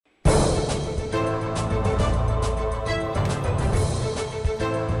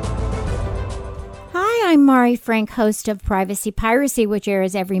I'm Mari Frank, host of Privacy Piracy, which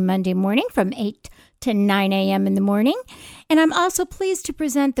airs every Monday morning from 8 to 9 a.m. in the morning. And I'm also pleased to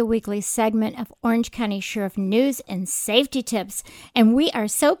present the weekly segment of Orange County Sheriff News and Safety Tips. And we are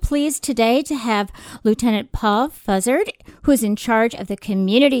so pleased today to have Lieutenant Paul Fuzzard, who is in charge of the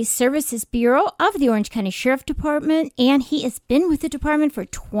Community Services Bureau of the Orange County Sheriff Department, and he has been with the department for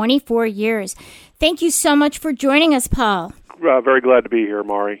 24 years. Thank you so much for joining us, Paul. Very glad to be here,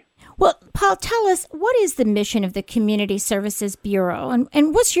 Mari. Well, Paul, tell us, what is the mission of the Community Services Bureau,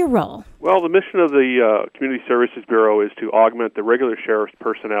 and what's your role? Well, the mission of the Community Services Bureau is to augment the regular sheriff's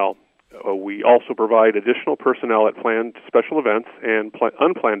personnel. We also provide additional personnel at planned special events and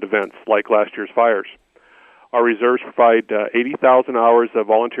unplanned events like last year's fires. Our reserves provide 80,000 hours of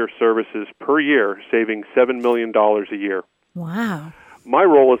volunteer services per year, saving $7 million a year. Wow. My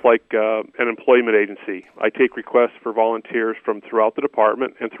role is like an employment agency. I take requests for volunteers from throughout the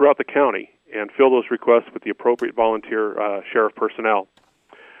department and throughout the county and fill those requests with the appropriate volunteer sheriff personnel.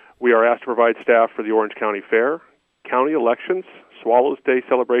 We are asked to provide staff for the Orange County Fair, county elections, Swallows Day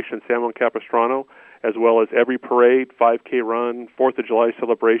celebration in San Juan Capistrano, as well as every parade, 5K run, 4th of July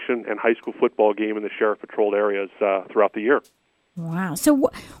celebration, and high school football game in the sheriff-patrolled areas throughout the year. Wow. So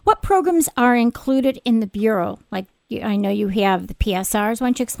what programs are included in the Bureau? Like, I know you have the PSRs. Why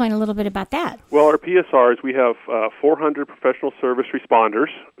don't you explain a little bit about that? Well, our PSRs, we have 400 professional service responders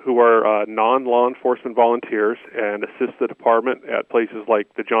who are non-law enforcement volunteers and assist the department at places like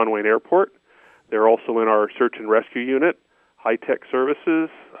the John Wayne Airport. They're also in our search and rescue unit, high-tech services,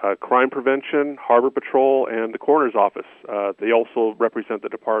 crime prevention, harbor patrol, and the coroner's office. They also represent the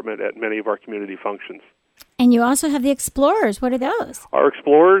department at many of our community functions. And you also have the Explorers. What are those? Our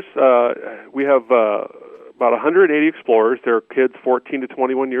Explorers, we have about 180 Explorers. They're kids 14 to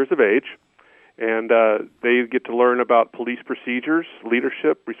 21 years of age, and they get to learn about police procedures,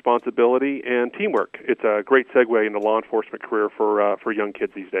 leadership, responsibility, and teamwork. It's a great segue into law enforcement career for young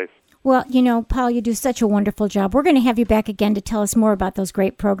kids these days. Well, you know, Paul, you do such a wonderful job. We're going to have you back again to tell us more about those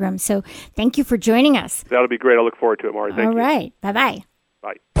great programs. So thank you for joining us. That'll be great. I look forward to it, Mari. Thank you. All right. Bye-bye.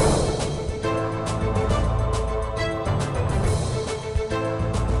 Bye.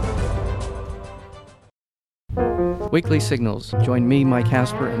 Weekly Signals. Join me, Mike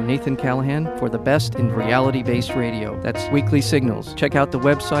Hasper, and Nathan Callahan for the best in reality-based radio. That's Weekly Signals. Check out the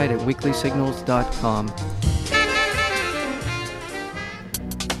website at weeklysignals.com.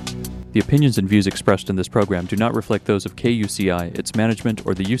 The opinions and views expressed in this program do not reflect those of KUCI, its management,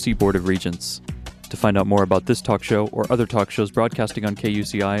 or the UC Board of Regents. To find out more about this talk show or other talk shows broadcasting on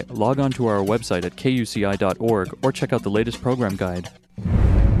KUCI, log on to our website at kuci.org or check out the latest program guide.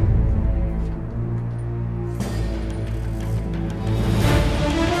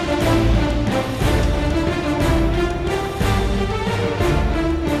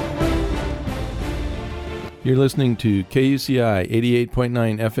 You're listening to KUCI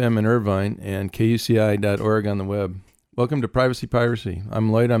 88.9 FM in Irvine and KUCI.org on the web. Welcome to Privacy Piracy.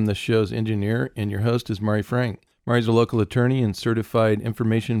 I'm Lloyd. I'm the show's engineer, and your host is Mari Frank. Mari's a local attorney and certified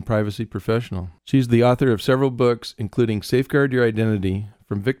information privacy professional. She's the author of several books, including Safeguard Your Identity,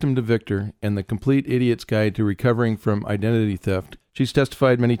 From Victim to Victor, and The Complete Idiot's Guide to Recovering from Identity Theft. She's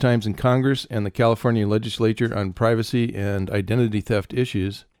testified many times in Congress and the California legislature on privacy and identity theft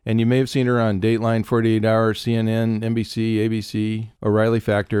issues. And you may have seen her on Dateline, 48 Hour, CNN, NBC, ABC, O'Reilly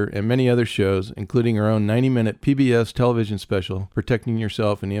Factor, and many other shows, including her own 90-minute PBS television special, Protecting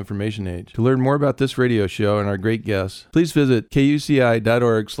Yourself in the Information Age. To learn more about this radio show and our great guests, please visit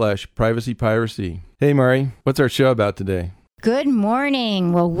kuci.org/privacypiracy. Hey, Mari, what's our show about today? Good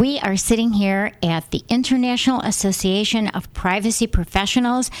morning. Well, we are sitting here at the International Association of Privacy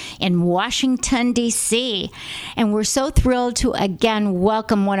Professionals in Washington, D.C., and we're so thrilled to again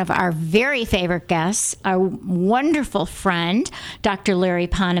welcome one of our very favorite guests, our wonderful friend, Dr. Larry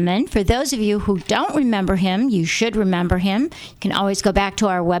Poneman. For those of you who don't remember him, you should remember him. You can always go back to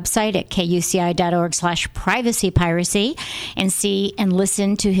our website at kuci.org/privacypiracy and see and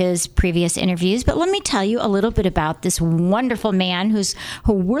listen to his previous interviews. But let me tell you a little bit about this wonderful man who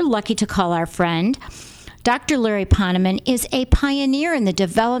we're lucky to call our friend. Dr. Larry Poneman is a pioneer in the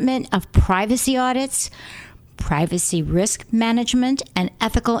development of privacy audits, privacy risk management, and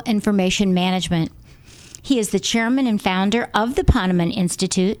ethical information management. He is the chairman and founder of the Poneman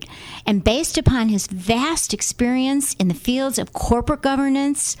Institute, and based upon his vast experience in the fields of corporate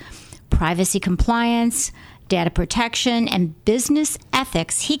governance, privacy compliance, data protection, and business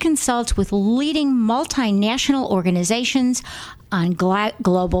ethics, he consults with leading multinational organizations on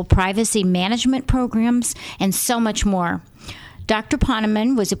global privacy management programs and so much more. Dr.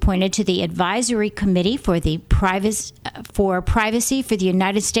 Poneman was appointed to the Advisory Committee for the for Privacy for the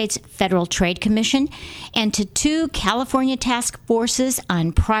United States Federal Trade Commission and to 2 California task forces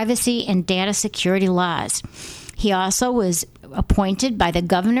on privacy and data security laws. He also was appointed by the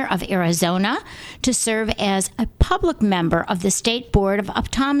governor of Arizona to serve as a public member of the State Board of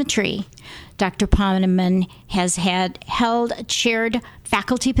Optometry. Dr. Poneman has chaired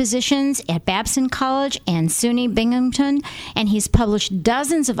faculty positions at Babson College and SUNY Binghamton, and he's published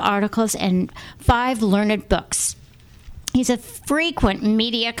dozens of articles and 5 learned books. He's a frequent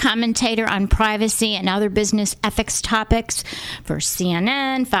media commentator on privacy and other business ethics topics for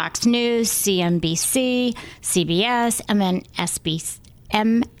CNN, Fox News, CNBC, CBS,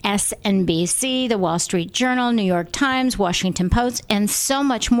 MSNBC, The Wall Street Journal, New York Times, Washington Post, and so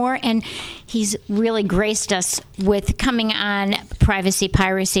much more. And he's really graced us with coming on Privacy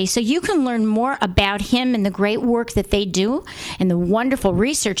Piracy. So you can learn more about him and the great work that they do and the wonderful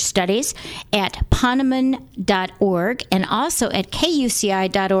research studies at Poneman.org and also at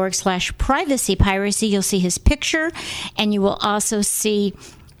KUCI.org/privacypiracy. You'll see his picture, and you will also see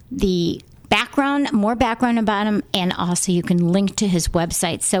the more background about him, and also you can link to his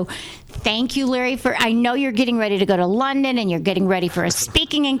website. So thank you, Larry, I know you're getting ready to go to London and you're getting ready for a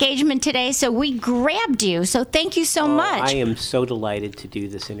speaking engagement today, so we grabbed you. So thank you so much. I am so delighted to do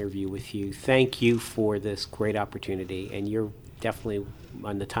this interview with you. Thank you for this great opportunity, and you're definitely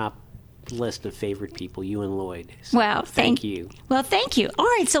on the top list of favorite people, you and Lloyd. So well, thank you. Well, thank you. All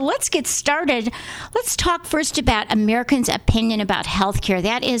right, so let's get started. Let's talk first about Americans' opinion about healthcare.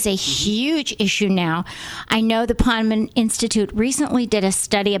 That is a huge issue now. I know the Poneman Institute recently did a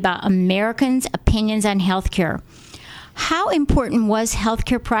study about Americans' opinions on healthcare. How important was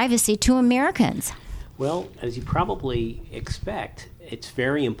healthcare privacy to Americans? Well, as you probably expect, it's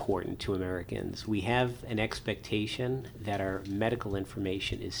very important to Americans. We have an expectation that our medical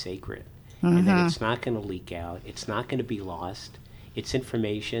information is sacred and that it's not going to leak out. It's not going to be lost. It's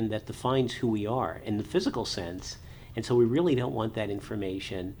information that defines who we are in the physical sense. And so we really don't want that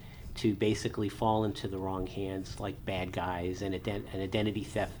information to basically fall into the wrong hands like bad guys and identity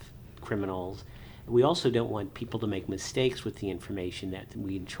theft criminals. We also don't want people to make mistakes with the information that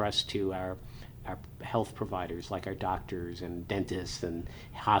we entrust to our health providers like our doctors and dentists and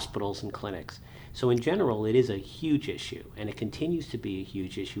hospitals and clinics. So in general, it is a huge issue, and it continues to be a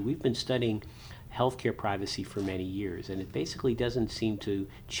huge issue. We've been studying healthcare privacy for many years, and it basically doesn't seem to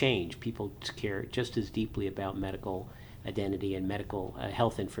change. People care just as deeply about medical identity and medical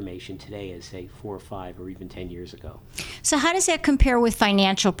health information today as, say, 4 or 5 or even 10 years ago. So how does that compare with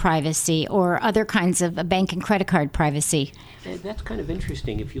financial privacy or other kinds of bank and credit card privacy? That's kind of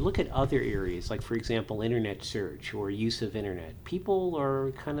interesting. If you look at other areas, like, for example, internet search or use of internet, people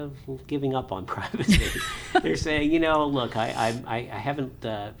are kind of giving up on privacy. They're saying, look, I haven't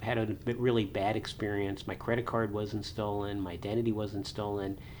had a really bad experience. My credit card wasn't stolen. My identity wasn't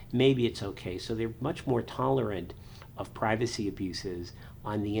stolen. Maybe it's okay. So they're much more tolerant of privacy abuses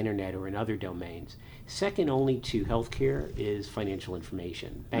on the internet or in other domains. Second only to healthcare is financial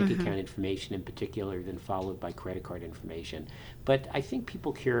information, bank account information in particular, then followed by credit card information. But I think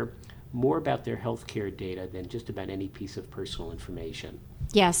people care more about their healthcare data than just about any piece of personal information.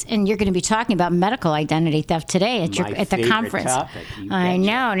 Yes, and you're going to be talking about medical identity theft today at the conference. Topic, I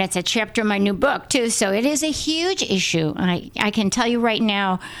know, and it's a chapter in my new book, too, so it is a huge issue. I can tell you right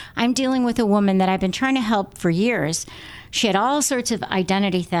now, I'm dealing with a woman that I've been trying to help for years. She had all sorts of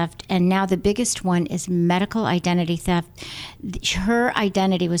identity theft, and now the biggest one is medical identity theft. Her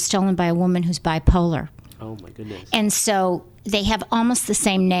identity was stolen by a woman who's bipolar. Oh, my goodness. And so they have almost the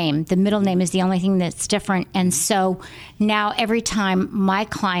same name. The middle name is the only thing that's different. And so now every time my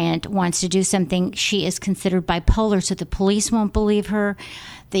client wants to do something, she is considered bipolar, so the police won't believe her.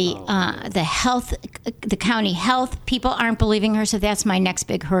 The county health people aren't believing her. So that's my next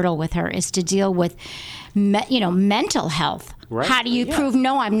big hurdle with her, is to deal with, mental health. Right. How do you prove,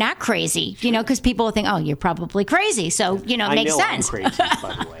 no, I'm not crazy? Because people will think, oh, you're probably crazy. So, it makes sense. I know I'm crazy,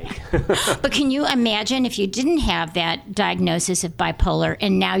 by the way. But can you imagine if you didn't have that diagnosis of bipolar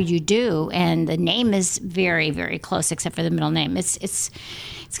and now you do, and the name is very, very close except for the middle name? It's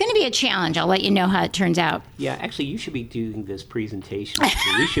going to be a challenge. I'll let you know how it turns out. Yeah, actually, you should be doing this presentation.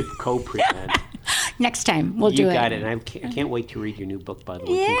 We should co-present. Next time, we'll do it. You got it. And I can't wait to read your new book, by the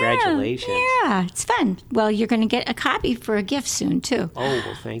way. Congratulations. Yeah, it's fun. Well, you're going to get a copy for a gift soon, too. Oh,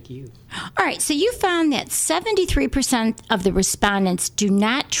 well, thank you. All right, so you found that 73% of the respondents do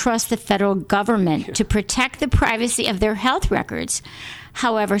not trust the federal government to protect the privacy of their health records.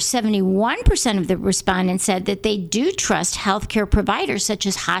 However, 71% of the respondents said that they do trust healthcare providers such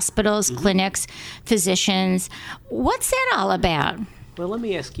as hospitals, clinics, physicians. What's that all about? Well, let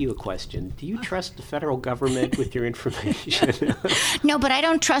me ask you a question. Do you trust the federal government with your information? No, but I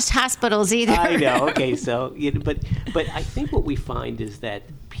don't trust hospitals either. I know. Okay, so but I think what we find is that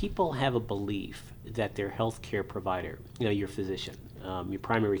people have a belief that their healthcare provider, your physician, your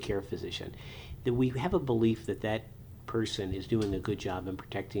primary care physician, that we have a belief that that person is doing a good job in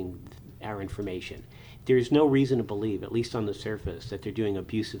protecting our information. There's no reason to believe, at least on the surface, that they're doing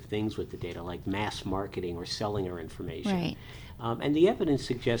abusive things with the data, like mass marketing or selling our information. Right. And the evidence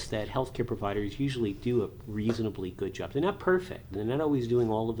suggests that healthcare providers usually do a reasonably good job. They're not perfect. They're not always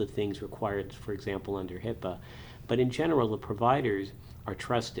doing all of the things required, for example, under HIPAA. But in general, the providers are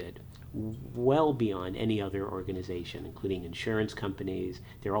trusted well beyond any other organization, including insurance companies.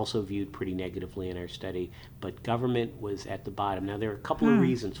 They're also viewed pretty negatively in our study, but government was at the bottom. Now, there are a couple of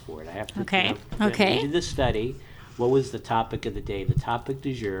reasons for it. I have to. Okay. We did this study. What was the topic of the day? The topic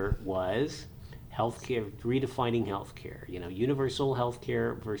du jour was healthcare, redefining healthcare. Universal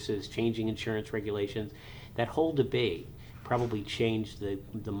healthcare versus changing insurance regulations. That whole debate probably changed the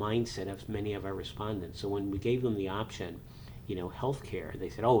mindset of many of our respondents. So when we gave them the option, healthcare, they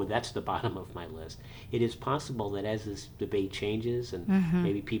said, oh, that's the bottom of my list. It is possible that as this debate changes and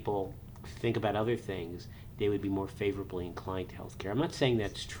maybe people think about other things, they would be more favorably inclined to healthcare. I'm not saying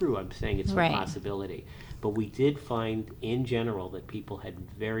that's true. I'm saying it's a possibility. But we did find, in general, that people had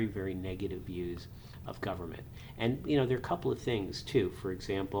very, very negative views of government. And, there are a couple of things, too. For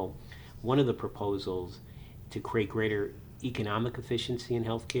example, one of the proposals to create greater economic efficiency in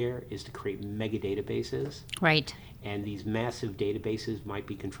healthcare is to create mega databases. Right. And these massive databases might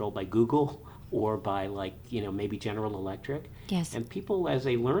be controlled by Google or by maybe General Electric. Yes. And people, as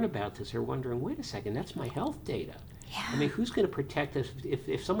they learn about this, are wondering, wait a second, that's my health data. Yeah. I mean, who's going to protect us?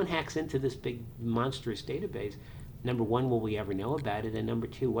 If someone hacks into this big monstrous database, number one, will we ever know about it? And number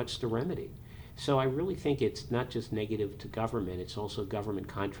two, what's the remedy? So I really think it's not just negative to government, it's also government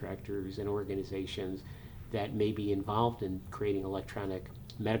contractors and organizations that may be involved in creating electronic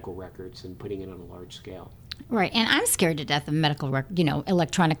medical records and putting it on a large scale. Right, and I'm scared to death of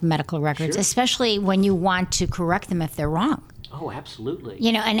electronic medical records, Sure. especially when you want to correct them if they're wrong. Oh, absolutely.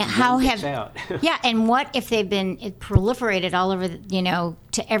 And how have out. yeah, and what if they've been proliferated all over,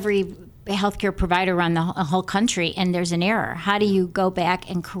 to every healthcare provider around the whole country, and there's an error? How do you go back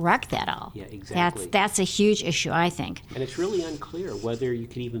and correct that all? Yeah, exactly. That's a huge issue, I think. And it's really unclear whether you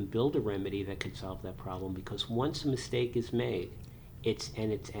could even build a remedy that could solve that problem, because once a mistake is made, it's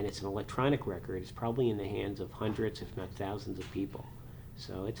an electronic record, it's probably in the hands of hundreds, if not thousands of people.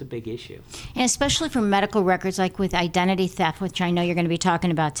 So it's a big issue. And especially for medical records, like with identity theft, which I know you're going to be talking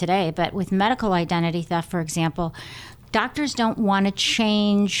about today, but with medical identity theft, for example, doctors don't want to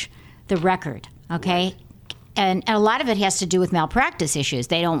change the record, okay? Right. And a lot of it has to do with malpractice issues.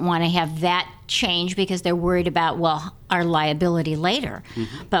 They don't want to have that change because they're worried about, our liability later.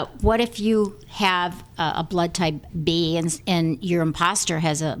 Mm-hmm. But what if you have a blood type B and your imposter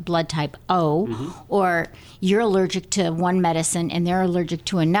has a blood type O, or you're allergic to one medicine and they're allergic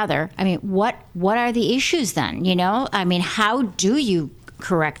to another? I mean, what are the issues then, I mean, how do you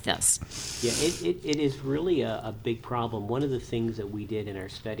correct this? Yeah, it is really a big problem. One of the things that we did in our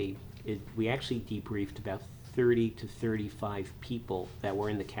study is we actually debriefed about 30 to 35 people that were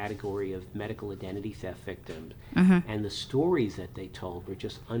in the category of medical identity theft victims. And the stories that they told were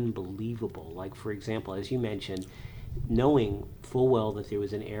just unbelievable. Like, for example, as you mentioned, knowing full well that there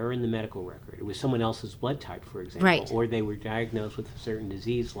was an error in the medical record. It was someone else's blood type, for example. Right. Or they were diagnosed with a certain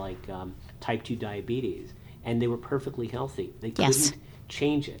disease like type 2 diabetes, and they were perfectly healthy. They couldn't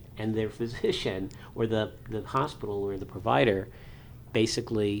change it. And their physician or the hospital or the provider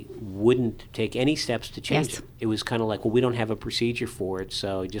basically wouldn't take any steps to change it. It was kind of like, we don't have a procedure for it,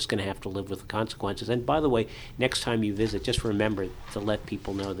 so you're just going to have to live with the consequences. And by the way, next time you visit, just remember to let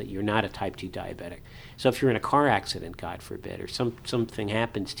people know that you're not a type 2 diabetic. So if you're in a car accident, God forbid, or something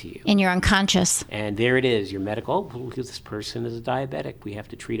happens to you, and you're unconscious, and there it is, your medical, because this person is a diabetic, we have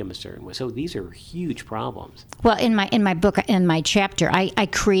to treat them a certain way. So these are huge problems. Well, in my book, in my chapter, I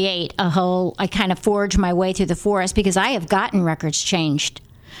create I kind of forge my way through the forest, because I have gotten records changed,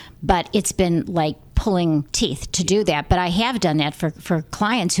 but it's been like pulling teeth to do that. But I have done that for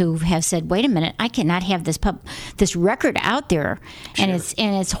clients who have said, wait a minute, I cannot have this record out there. Sure.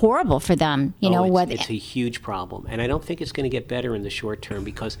 And it's horrible for them. It's a huge problem. And I don't think it's going to get better in the short term,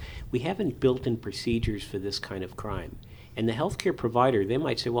 because we haven't built in procedures for this kind of crime. And the healthcare provider, they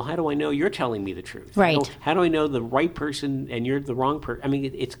might say, well, how do I know you're telling me the truth? Right. How do I know the right person and you're the wrong person? I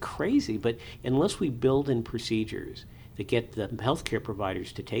mean, it's crazy. But unless we build in procedures to get the healthcare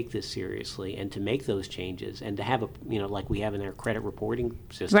providers to take this seriously and to make those changes and to have like we have in our credit reporting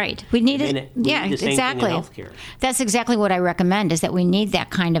system. Right. We need it. Yeah, exactly. Thing in healthcare. That's exactly what I recommend, is that we need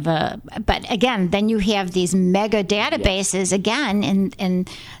that kind of but again, then you have these mega databases again, and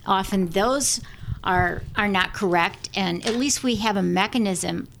often those are not correct, and at least we have a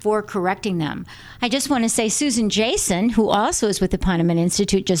mechanism for correcting them. I just want to say Susan Jason, who also is with the Poneman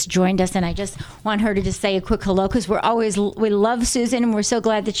Institute, just joined us, and I just want her to just say a quick hello, because we love Susan, and we're so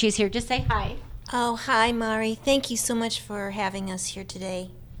glad that she's here. Just say hi. Oh, hi, Mari. Thank you so much for having us here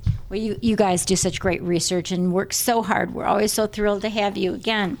today. Well, you guys do such great research and work so hard. We're always so thrilled to have you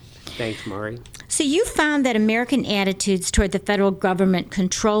again. Thanks, Mari. So you found that American attitudes toward the federal government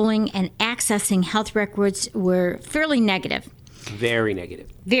controlling and accessing health records were fairly negative. Very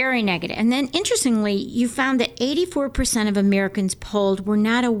negative. Very negative. And then, interestingly, you found that 84% of Americans polled were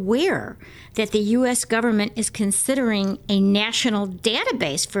not aware that the U.S. government is considering a national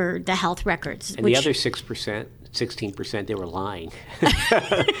database for the health records. And the other 16%, they were lying.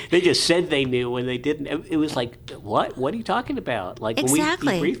 They just said they knew when they didn't. It was like, what? What are you talking about? Like,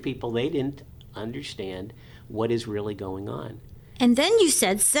 exactly. When we debrief people, they didn't understand what is really going on. And then you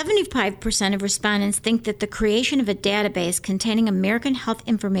said 75% of respondents think that the creation of a database containing American health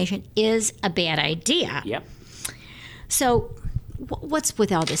information is a bad idea. Yep. So what's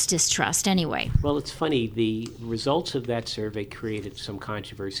with all this distrust anyway? Well, it's funny. The results of that survey created some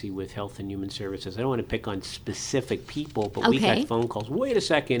controversy with Health and Human Services. I don't want to pick on specific people, but we got phone calls. Wait a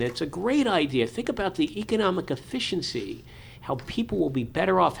second, it's a great idea. Think about the economic efficiency, how people will be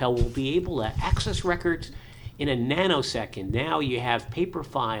better off, how we'll be able to access records in a nanosecond. Now you have paper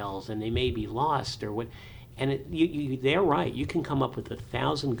files and they may be lost or what. And they're right. You can come up with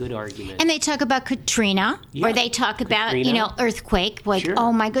 1,000 good arguments. And they talk about Katrina, or they talk about, earthquake. Like, sure.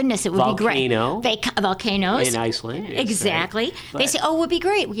 Oh my goodness, it would be great. Volcanoes. In Iceland. Exactly. Right. They say, it would be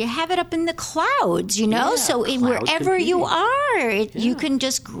great. You have it up in the clouds, so wherever you are, you can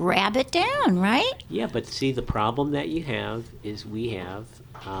just grab it down, right? Yeah, but see, the problem that you have is we have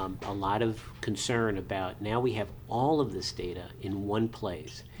a lot of concern about now we have all of this data in one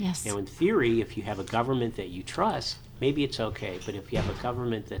place. Yes. Now, in theory, if you have a government that you trust, maybe it's okay. But if you have a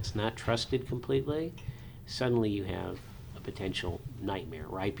government that's not trusted completely, suddenly you have a potential nightmare,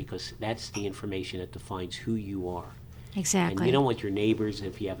 right? Because that's the information that defines who you are. Exactly. And you don't want your neighbors,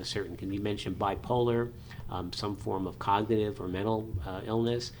 if you have you mentioned bipolar, some form of cognitive or mental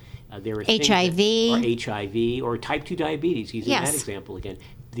illness. There are HIV or type 2 diabetes, using that example again.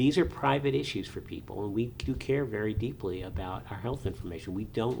 These are private issues for people, and we do care very deeply about our health information. We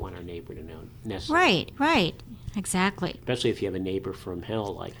don't want our neighbor to know necessarily. Right, exactly. Especially if you have a neighbor from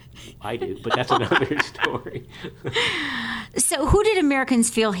hell like I do, but that's another story. So who did Americans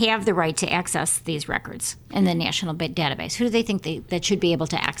feel have the right to access these records in the national database? Who do they think that should be able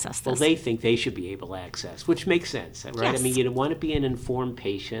to access this? Well, they think they should be able to access, which makes sense, right? Yes. I mean, you want to be an informed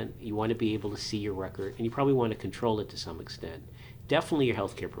patient. You want to be able to see your record, and you probably want to control it to some extent. Definitely your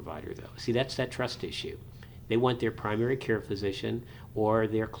healthcare provider, though. See, that's that trust issue. They want their primary care physician or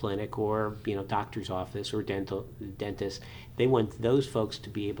their clinic or doctor's office or dentist. They want those folks to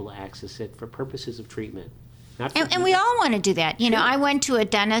be able to access it for purposes of treatment. And we all want to do that. Sure. I went to a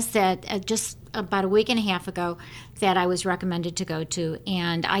dentist that just about a week and a half ago that I was recommended to go to,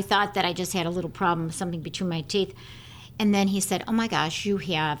 and I thought that I just had a little problem, something between my teeth. And then he said, oh, my gosh, you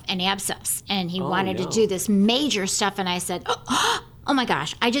have an abscess. And he wanted to do this major stuff. And I said, oh, my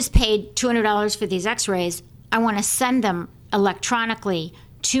gosh, I just paid $200 for these x-rays. I want to send them electronically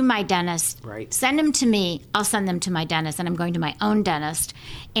to my dentist. Right. Send them to me. I'll send them to my dentist. And I'm going to my own dentist.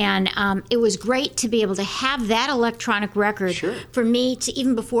 And it was great to be able to have that electronic record for me to,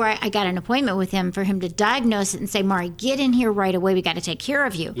 even before I got an appointment with him, for him to diagnose it and say, Mari, get in here right away. We got to take care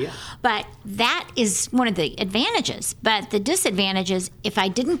of you. Yeah. But that is one of the advantages. But the disadvantage is if I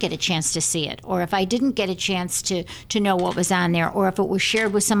didn't get a chance to see it, or if I didn't get a chance to know what was on there, or if it was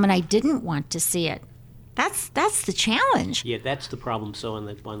shared with someone I didn't want to see it. That's the challenge. Yeah, that's the problem. So on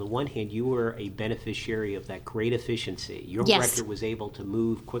the one hand, you were a beneficiary of that great efficiency. Your record was able to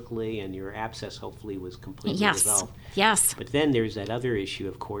move quickly, and your abscess hopefully was completely resolved. Yes. But then there's that other issue,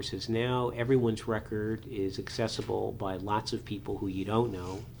 of course, is now everyone's record is accessible by lots of people who you don't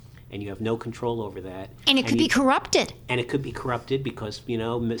know, and you have no control over that. And it could be corrupted. And it could be corrupted because,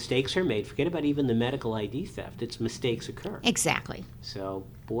 mistakes are made. Forget about even the medical ID theft. It's mistakes occur. Exactly. So,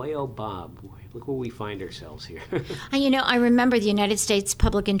 boy, oh, Bob, look where we find ourselves here. And, I remember the United States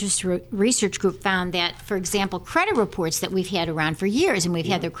Public Interest Research Group found that, for example, credit reports that we've had around for years, and we've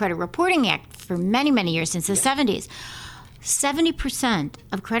had the Credit Reporting Act for many, many years, since the 70s, 70%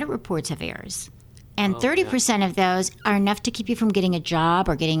 of credit reports have errors. And 30% of those are enough to keep you from getting a job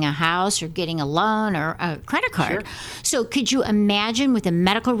or getting a house or getting a loan or a credit card. Sure. So could you imagine with the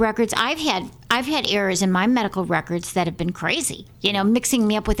medical records? I've had errors in my medical records that have been crazy, mixing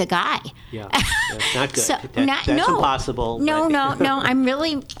me up with a guy. Yeah, that's not good. So, that's impossible. No. I'm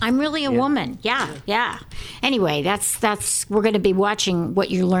really a woman. Yeah. Anyway, that's we're going to be watching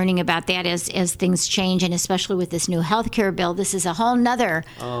what you're learning about that as things change, and especially with this new healthcare bill. This is a whole nother.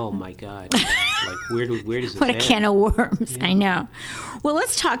 Oh my God! Like where does it what end? A can of worms. Yeah. I know. Well,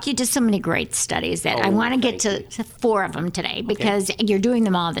 let's talk. You did so many great studies that I want to get to 4 of them today because you're doing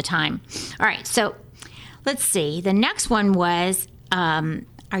them all the time. All right, so let's see. The next one was,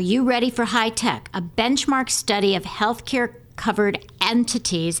 are you ready for high tech? A benchmark study of healthcare covered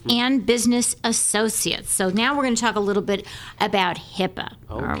entities and business associates. So now we're going to talk a little bit about HIPAA.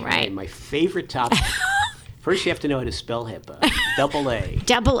 Okay, all right. My favorite topic. First, you have to know how to spell HIPAA. Double A.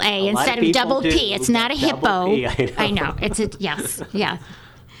 Double A instead of double P. It's not a hippo. P, I know. It's a yes. Yeah.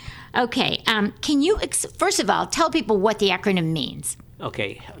 Okay. Can you first of all tell people what the acronym means?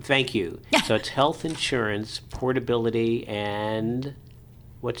 Okay. Thank you. So it's health insurance, portability, and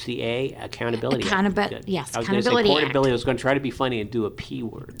what's the A? Accountability. Yes. I was going to say Accountability portability. Act. I was going to try to be funny and do a P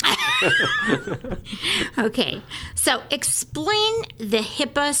word. Okay. So explain the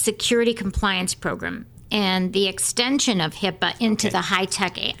HIPAA Security Compliance Program and the extension of HIPAA into the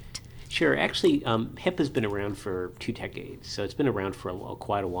HITECH Act. Sure. Actually, HIPAA's been around for 2 decades, so it's been around for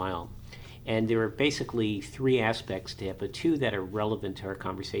quite a while. And there are basically 3 aspects to HIPAA, 2 that are relevant to our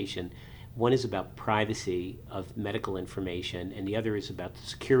conversation. One is about privacy of medical information, and the other is about the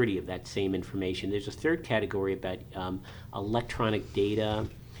security of that same information. There's a third category about electronic data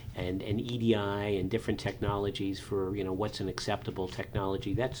and EDI and different technologies for what's an acceptable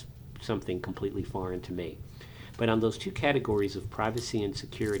technology. That's something completely foreign to me. But on those 2 categories of privacy and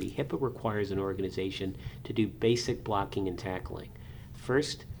security, HIPAA requires an organization to do basic blocking and tackling.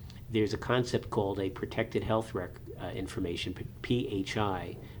 First, there's a concept called a protected health information,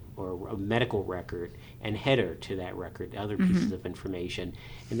 PHI, or a medical record, and header to that record, other pieces of information.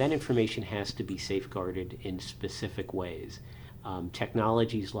 And that information has to be safeguarded in specific ways.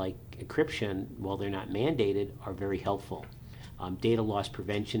 Technologies like encryption, while they're not mandated, are very helpful. Data loss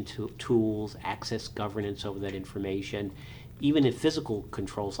prevention tools, access governance over that information, even in physical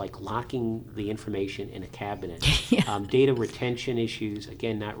controls like locking the information in a cabinet. Data retention issues,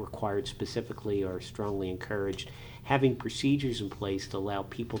 again, not required specifically or strongly encouraged. Having procedures in place to allow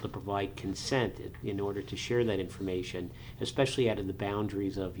people to provide consent in order to share that information, especially out of the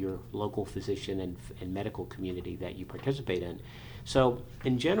boundaries of your local physician and medical community that you participate in. So,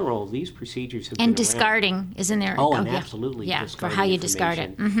 in general, these procedures have been And discarding, around. isn't there? Absolutely. Yeah, for discarding how you discard it.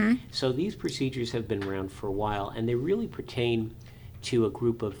 information. So these procedures have been around for a while, and they really pertain to a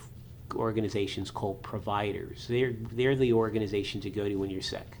group of organizations called providers. They're the organizations you go to when you're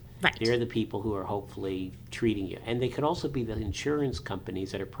sick. Right. They're the people who are hopefully treating you. And they could also be the insurance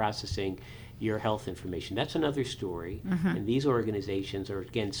companies that are processing your health information. That's another story. And these organizations are,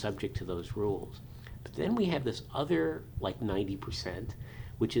 again, subject to those rules. But then we have this other, like 90%,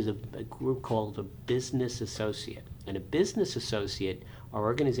 which is a group called a business associate. And a business associate are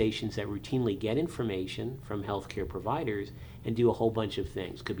organizations that routinely get information from healthcare providers and do a whole bunch of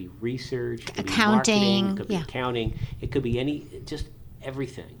things. Could be research, could accounting, be marketing, could be accounting. It could be just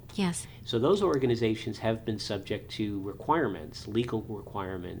everything. Yes. So those organizations have been subject to requirements, legal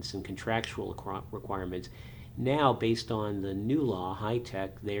requirements and contractual requirements. Now, based on the new law,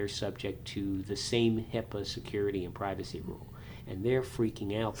 HITECH, they're subject to the same HIPAA security and privacy rule. And they're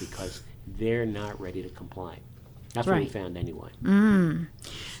freaking out because they're not ready to comply. That's what we found anyway.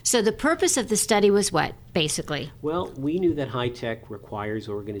 So the purpose of the study was what, basically? Well, we knew that HITECH requires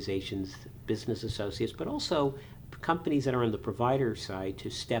organizations, business associates, but also companies that are on the provider side to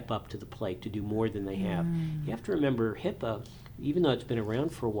step up to the plate, to do more than they have. You have to remember, HIPAA, even though it's been around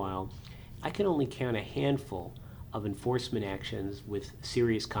for a while, I can only count a handful of enforcement actions with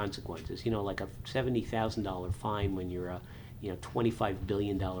serious consequences. Like a $70,000 fine when you're a $25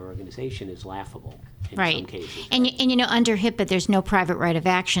 billion organization is laughable in some cases. And under HIPAA, there's no private right of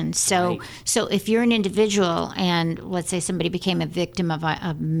action. So if you're an individual and let's say somebody became a victim of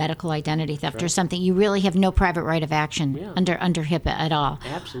a medical identity theft or something, you really have no private right of action under HIPAA at all.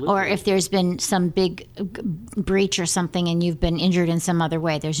 Absolutely. Or if there's been some big breach or something and you've been injured in some other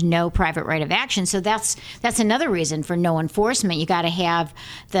way, there's no private right of action. So that's another reason for no enforcement. You got to have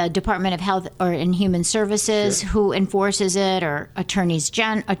the Department of Health and Human Services who enforces it, or attorney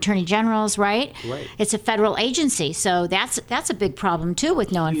generals, right? Right. It's a federal agency, so that's a big problem too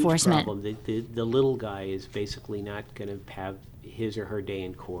with no enforcement. Problem. The little guy is basically not going to have his or her day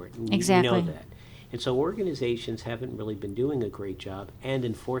in court. We Exactly. know that. And so organizations haven't really been doing a great job, and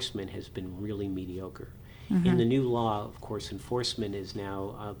enforcement has been really mediocre. In the new law, of course, enforcement is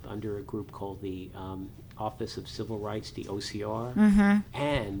now under a group called the Office of Civil Rights, the OCR,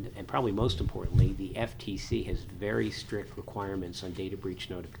 and probably most importantly, the FTC has very strict requirements on data breach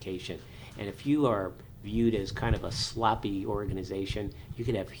notification. And if you are viewed as kind of a sloppy organization, you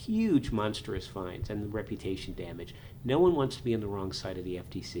could have huge, monstrous fines and reputation damage. No one wants to be on the wrong side of the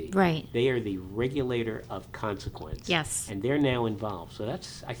FTC. Right. They are the regulator of consequence. Yes. And they're now involved. So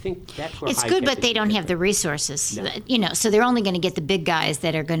I think that's where it's good, but they don't have the resources. No. So they're only going to get the big guys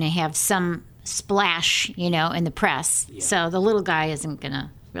that are going to have some splash, in the press. Yeah. So the little guy isn't going to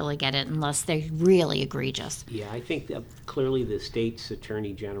really get it unless they're really egregious. Yeah, I think that clearly the state's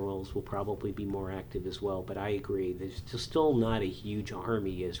attorney generals will probably be more active as well, but I agree. There's still not a huge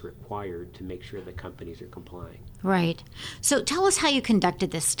army is required to make sure that companies are complying. Right. So tell us how you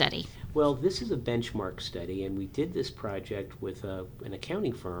conducted this study. Well, this is a benchmark study, and we did this project with an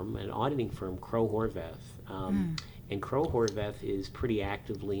accounting firm, an auditing firm, Crowe Horvath. And Crowe Horvath is pretty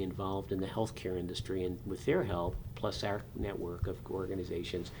actively involved in the healthcare industry, and with their help, plus our network of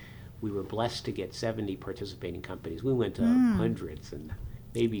organizations, we were blessed to get 70 participating companies. We went to hundreds and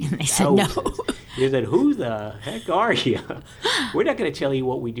maybe they thousands. said no. They said, "Who the heck are you?" We're not going to tell you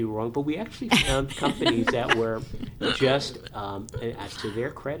what we do wrong, but we actually found companies that were just, to their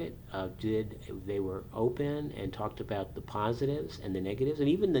credit, they were open and talked about the positives and the negatives, and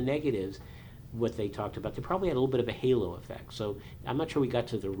even the negatives. What they talked about, they probably had a little bit of a halo effect. So I'm not sure we got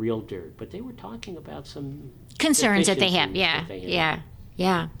to the real dirt, but they were talking about some concerns that they have.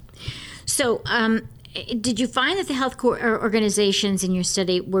 Yeah. So did you find that the health organizations in your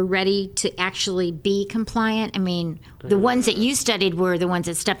study were ready to actually be compliant? I mean, the ones that you studied were the ones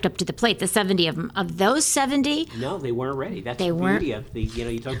that stepped up to the plate, the 70 of them. Of those 70? No, they weren't ready. That's the beauty of the,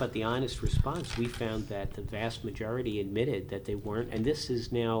 you talk about the honest response. We found that the vast majority admitted that they weren't, and this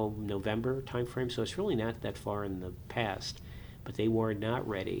is now November timeframe, so it's really not that far in the past, but they were not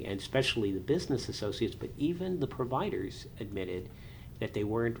ready, and especially the business associates, but even the providers admitted that they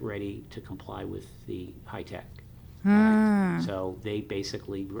weren't ready to comply with the high tech. So they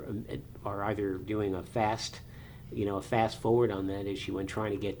basically are either doing a fast forward on that issue and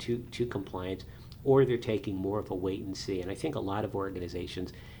trying to get to compliance, or they're taking more of a wait and see. And I think a lot of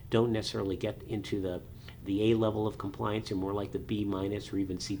organizations don't necessarily get into the A level of compliance, are more like the B minus or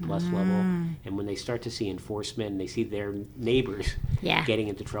even C plus level. And when they start to see enforcement and they see their neighbors getting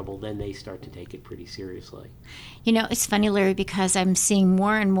into trouble, then they start to take it pretty seriously. It's funny, Larry, because I'm seeing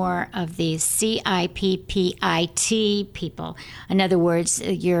more and more of these CIPPIT people. In other words,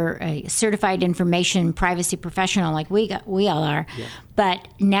 you're a certified information privacy professional like we all are. Yeah. But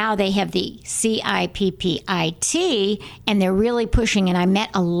now they have the CIPPIT, and they're really pushing. And I met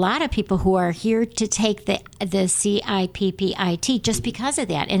a lot of people who are here to take the CIPPIT just because of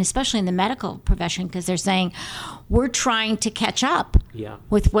that, and especially in the medical profession, because they're saying we're trying to catch up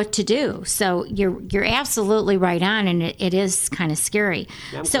with what to do. So you're absolutely right on, and it is kind of scary.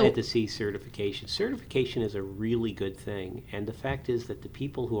 I'm glad to see certification. Certification is a really good thing, and the fact is that the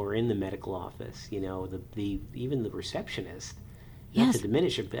people who are in the medical office, even the receptionist. Not to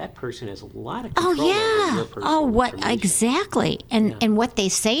diminish it, but that person has a lot of control over your personal information. Exactly. And what they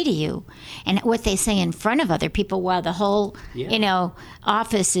say to you and what they say in front of other people while the whole,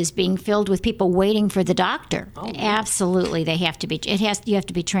 office is being filled with people waiting for the doctor. Absolutely. They have to be, you have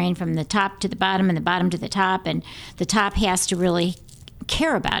to be trained from the top to the bottom and the bottom to the top, and the top has to really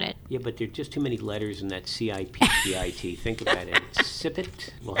care about it. Yeah, but there are just too many letters in that CIPPIT. Think about it. CIPIT.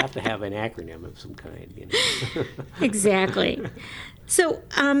 We'll have to have an acronym of some kind. Exactly. So,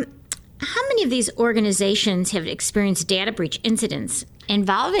 how many of these organizations have experienced data breach incidents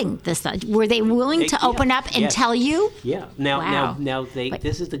involving this? Were they willing to open up and tell you? Yeah. Now,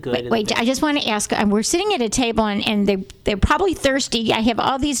 this is the good. Wait, I just want to ask. We're sitting at a table, and they're probably thirsty. I have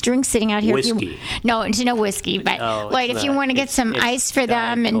all these drinks sitting out here. Whiskey. No, it's no whiskey. But if you want to get some ice for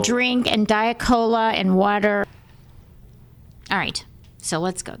them and drink and Diet Cola and water. All right. So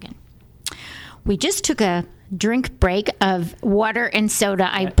let's go again. We just took a drink break of water and soda,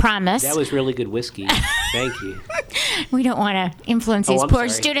 I promise. That was really good whiskey. Thank you. We don't want to influence these poor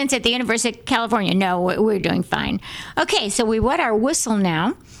students at the University of California. No, we're doing fine. Okay, so we wet our whistle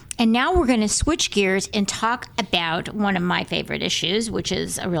now, and now we're going to switch gears and talk about one of my favorite issues, which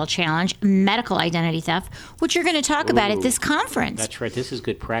is a real challenge, medical identity theft, which you're going to talk about at this conference. That's right. This is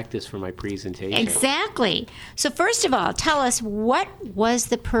good practice for my presentation. Exactly. So first of all, tell us, what was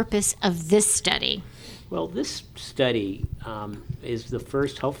the purpose of this study? Well, this study is the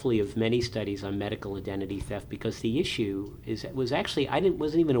first, hopefully, of many studies on medical identity theft, because the issue was actually,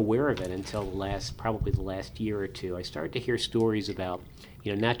 wasn't even aware of it until probably the last year or two. I started to hear stories about,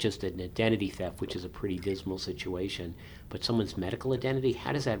 not just an identity theft, which is a pretty dismal situation, but someone's medical identity.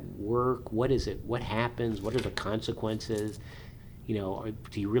 How does that work? What is it? What happens? What are the consequences? Do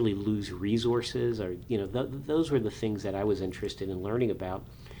you really lose resources? Or those were the things that I was interested in learning about.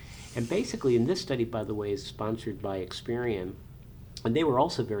 And basically, in this study, by the way, is sponsored by Experian, and they were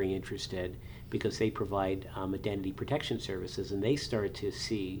also very interested because they provide identity protection services, and they started to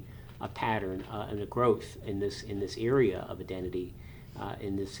see a pattern and a growth in this area of identity,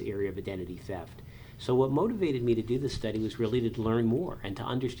 theft. So what motivated me to do this study was really to learn more and to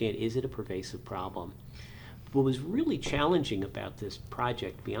understand, is it a pervasive problem? What was really challenging about this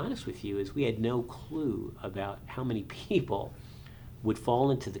project, to be honest with you, is we had no clue about how many people would fall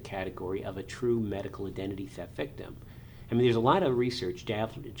into the category of a true medical identity theft victim. I mean, there's a lot of research.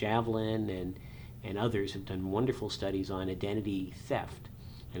 Javelin and others have done wonderful studies on identity theft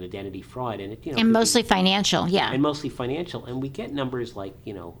and identity fraud, and mostly financial, yeah. And mostly financial, and we get numbers like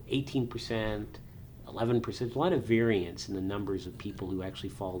 18%, 11%. A lot of variance in the numbers of people who actually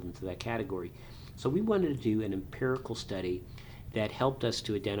fall into that category. So we wanted to do an empirical study that helped us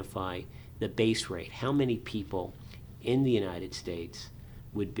to identify the base rate, how many people in the United States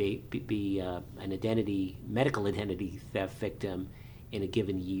would be an medical identity theft victim in a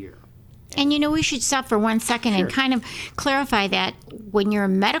given year. And we should stop for 1 second and kind of clarify that when you're a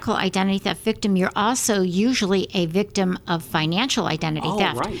medical identity theft victim, you're also usually a victim of financial identity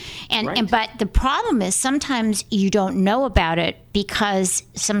theft. Right. But the problem is sometimes you don't know about it because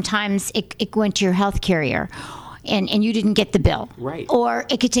sometimes it went to your health carrier. And you didn't get the bill. Right. Or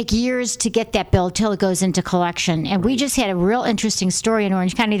it could take years to get that bill till it goes into collection. And we just had a real interesting story in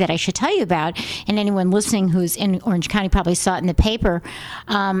Orange County that I should tell you about. And anyone listening who's in Orange County probably saw it in the paper.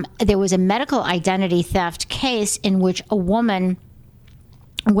 There was a medical identity theft case in which a woman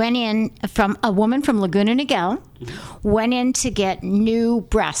from Laguna Niguel went in to get new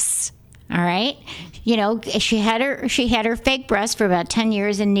breasts. All right. She had her fake breasts for about 10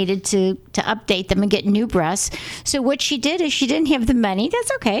 years and needed to update them and get new breasts. So what she did is she didn't have the money.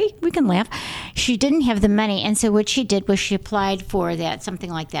 That's okay. We can laugh. She didn't have the money. And so what she did was she applied for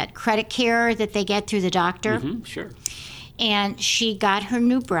something like that credit care that they get through the doctor. Mm-hmm, sure. And she got her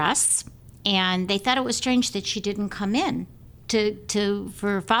new breasts, and they thought it was strange that she didn't come in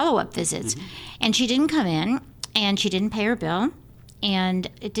for follow-up visits. Mm-hmm. And she didn't come in, and she didn't pay her bill. And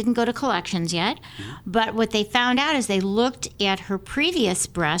it didn't go to collections yet. Mm-hmm. But what they found out is they looked at her previous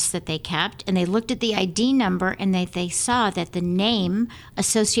breasts that they kept, and they looked at the ID number, and they saw that the name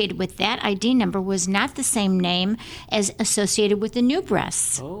associated with that ID number was not the same name as associated with the new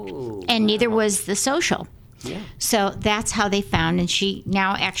breasts. Oh, and neither was the social. Yeah. So that's how they found, and she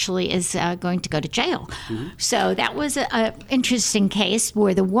now actually is going to go to jail. Mm-hmm. So that was an interesting case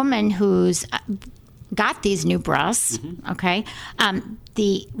where the woman who's got these new breasts, okay,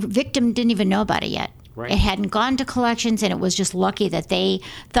 the victim didn't even know about it yet. Right. It hadn't gone to collections, and it was just lucky that they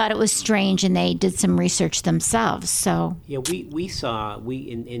thought it was strange and they did some research themselves. So yeah, we saw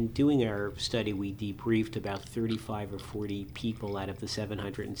in doing our study, we debriefed about 35 or 40 people out of the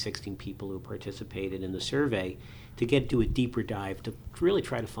 716 people who participated in the survey to do a deeper dive to really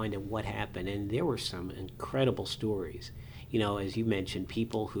try to find out what happened. And there were some incredible stories. As you mentioned,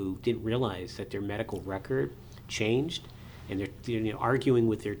 people who didn't realize that their medical record changed, and they're arguing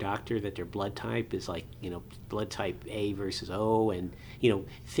with their doctor that their blood type is blood type A versus O, and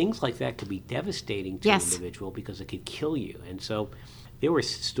things like that could be devastating to an individual because it could kill you. And so there were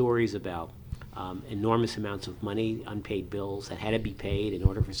stories about enormous amounts of money, unpaid bills that had to be paid in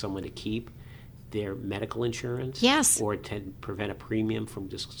order for someone to keep their medical insurance, or to prevent a premium from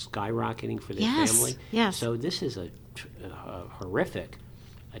just skyrocketing for their family. Yes. So this is a horrific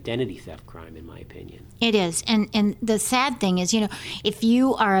identity theft crime, in my opinion. It is. And the sad thing is, if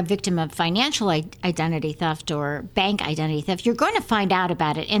you are a victim of financial identity theft or bank identity theft, you're going to find out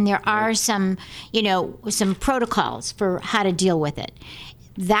about it. And there are some protocols for how to deal with it.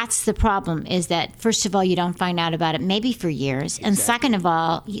 That's the problem, is that, first of all, you don't find out about it maybe for years. Exactly. And second of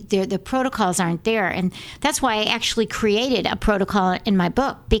all, the protocols aren't there. And that's why I actually created a protocol in my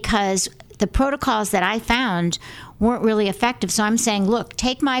book, because the protocols that I found weren't really effective. So I'm saying, look,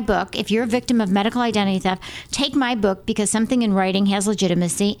 take my book. If you're a victim of medical identity theft, take my book, because something in writing has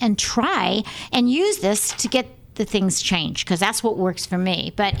legitimacy, and try and use this to get the things changed, because that's what works for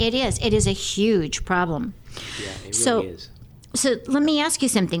me. But it is a huge problem. Yeah, it really is. So let me ask you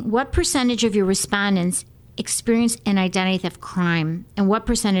something. What percentage of your respondents experience an identity theft crime, and what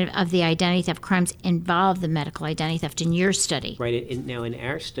percentage of the identity theft crimes involve the medical identity theft in your study? Right. Now, in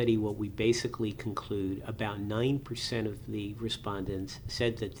our study, what we basically conclude, about 9% of the respondents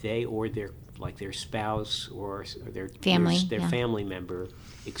said that they or their spouse or their family member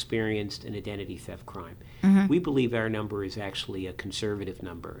experienced an identity theft crime. Mm-hmm. We believe our number is actually a conservative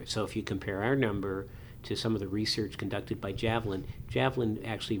number. So if you compare our number to some of the research conducted by Javelin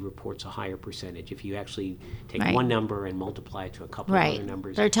actually reports a higher percentage. If you actually take one number and multiply it to a couple of other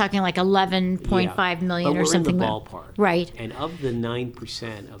numbers. They're talking like 11.5 million or something. But we're in the ballpark. Right. And of the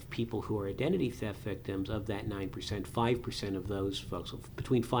 9% of people who are identity theft victims, of that 9%, 5% of those folks,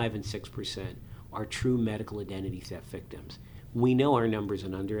 between 5 and 6%, are true medical identity theft victims. We know our number is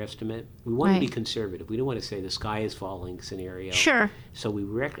an underestimate. We want to be conservative. We don't want to say the sky is falling scenario. Sure. So we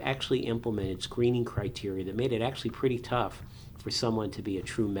actually implemented screening criteria that made it actually pretty tough for someone to be a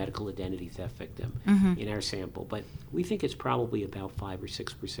true medical identity theft victim in our sample. But we think it's probably about 5 or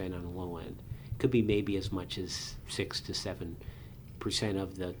 6% on the low end. It could be maybe as much as 6 to 7%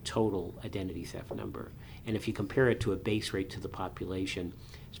 of the total identity theft number. And if you compare it to a base rate to the population,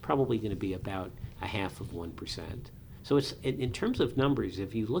 it's probably going to be about 0.5%. So it's in terms of numbers,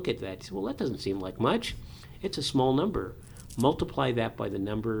 if you look at that, you say, well, that doesn't seem like much. It's a small number. Multiply that by the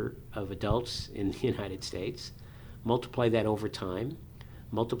number of adults in the United States. Multiply that over time.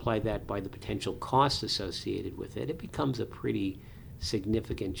 Multiply that by the potential costs associated with it. It becomes a pretty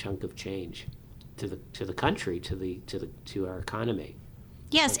significant chunk of change to the country, to our economy.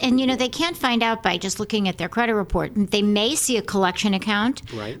 Yes, and they can't find out by just looking at their credit report. They may see a collection account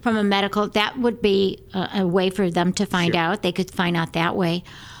from a medical. That would be a way for them to find out. They could find out that way.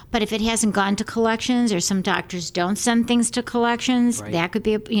 But if it hasn't gone to collections, or some doctors don't send things to collections, that could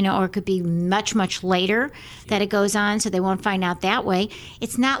be, or it could be much, much later that it goes on, so they won't find out that way.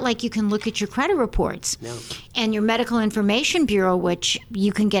 It's not like you can look at your credit reports. No. And your Medical Information Bureau, which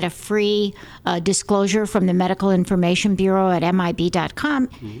you can get a free disclosure from the Medical Information Bureau at MIB.com,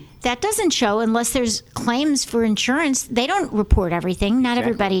 that doesn't show unless there's claims for insurance. They don't report everything. Not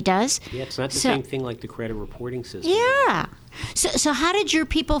everybody does. Yeah, it's not the same thing like the credit reporting system. Yeah. So how did your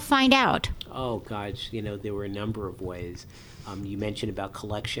people find out? Oh, gosh, there were a number of ways. You mentioned about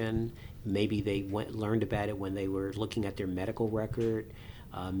collection. Maybe they learned about it when they were looking at their medical record.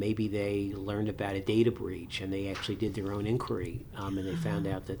 Maybe they learned about a data breach and they actually did their own inquiry, and they found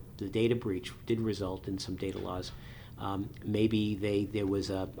out that the data breach did result in some data loss. Maybe there was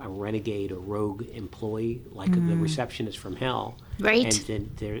a renegade or rogue employee, like the receptionist from hell. Right.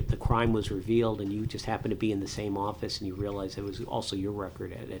 And then the crime was revealed, and you just happened to be in the same office, and you realized it was also your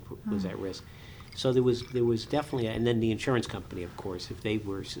record was at risk. So there was definitely, and then the insurance company, of course, if they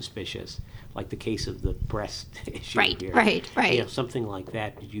were suspicious, like the case of the breast issue here. Right. Something like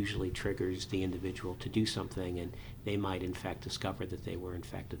that usually triggers the individual to do something, and they might, in fact, discover that they were, in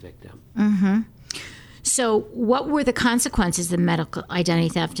fact, a victim. Mm-hmm. So what were the consequences of medical identity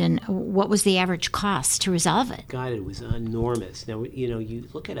theft, and what was the average cost to resolve it? God, it was enormous. Now, you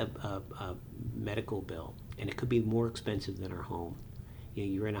look at a medical bill, and it could be more expensive than our home.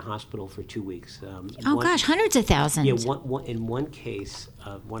 You're in a hospital for 2 weeks. Hundreds of thousands. Yeah, in one case,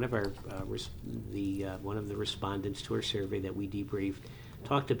 one of the respondents to our survey that we debriefed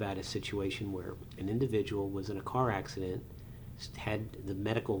talked about a situation where an individual was in a car accident, had the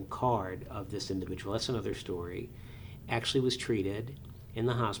medical card of this individual, that's another story, actually was treated in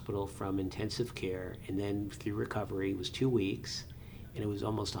the hospital from intensive care, and then through recovery, it was 2 weeks, and it was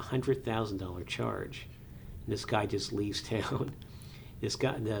almost $100,000 charge. And this guy just leaves town. This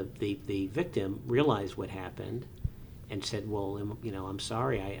guy, the victim, realized what happened and said, well, I'm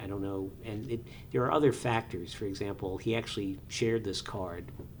sorry, I don't know. And there are other factors. For example, he actually shared this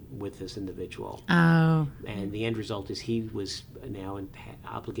card with this individual. Oh. And the end result is he was now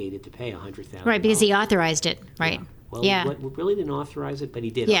obligated to pay $100,000. Right, because he authorized it, right? Yeah. Well, we really didn't authorize it, but he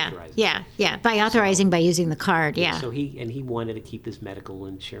did authorize it. Yeah. By authorizing, by using the card, So he wanted to keep his medical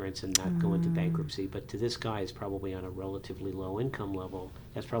insurance and not go into bankruptcy. But to this guy, is probably on a relatively low income level.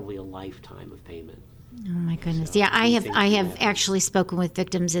 That's probably a lifetime of payment. Oh my goodness! So I have actually spoken with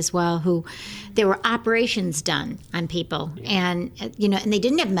victims as well who there were operations done on people, and and they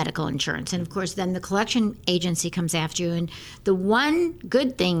didn't have medical insurance, and of course then the collection agency comes after you. And the one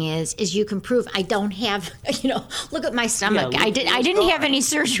good thing is you can prove I don't have look at my stomach. I didn't have any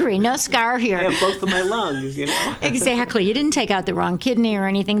surgery, no scar here. I have both of my lungs. Exactly. You didn't take out the wrong kidney or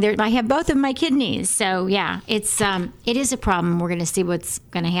anything. I have both of my kidneys. So yeah, it is a problem. We're going to see what's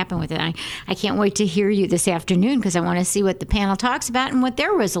going to happen with it. I can't wait to hear you this afternoon because I want to see what the panel talks about and what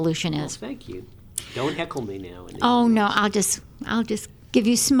their resolution is. Well, thank you. Don't heckle me now. Oh no, I'll just give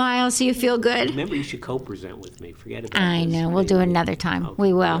you smiles so you feel good. Remember, you should co-present with me. Forget about I this. know. We'll do it another time. Okay,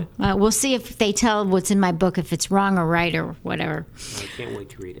 We will. We'll see if they tell what's in my book, if it's wrong or right or whatever. I can't wait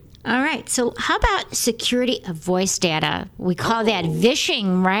to read it. All right. So how about security of voice data? We call that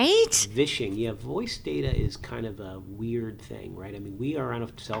vishing, right? Vishing, yeah. Voice data is kind of a weird thing, right? I mean, we are on a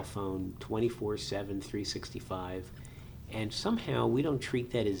cell phone 24/7, 365, and somehow we don't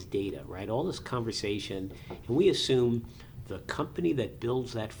treat that as data, right? All this conversation, and we assume the company that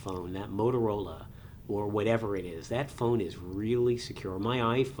builds that phone, that Motorola or whatever it is, that phone is really secure.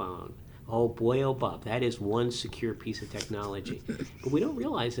 My iPhone, oh boy, oh Bob, that is one secure piece of technology. But we don't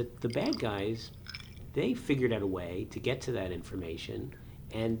realize that the bad guys, they figured out a way to get to that information,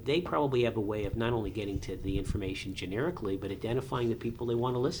 and they probably have a way of not only getting to the information generically, but identifying the people they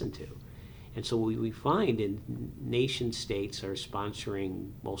want to listen to. And so we find in nation states are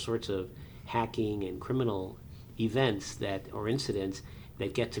sponsoring all sorts of hacking and criminal events that or incidents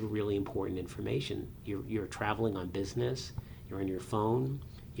that get to really important information. You're traveling on business, you're on your phone,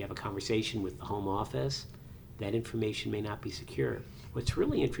 you have a conversation with the home office, that information may not be secure. What's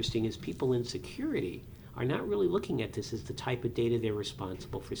really interesting is people in security are not really looking at this as the type of data they're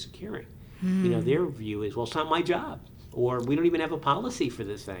responsible for securing. You know, their view is, well, it's not my job, or we don't even have a policy for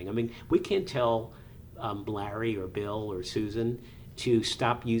this thing. I mean, we can't tell Larry or Bill or Susan to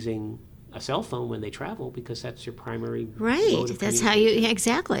stop using a cell phone when they travel because that's their primary mode of That's how you communication.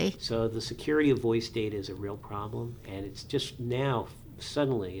 exactly. So the security of voice data is a real problem, and it's just now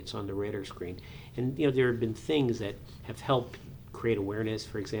suddenly it's on the radar screen. And you know, there have been things that have helped create awareness.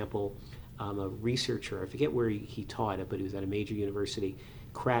 For example, a researcher, I forget where he taught it, but he was at a major university,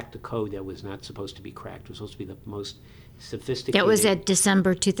 cracked a code that was not supposed to be cracked. It was supposed to be the most sophisticated. That was at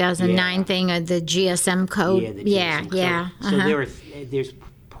December 2009 thing, the GSM code. Yeah, the GSM code. Yeah. So there's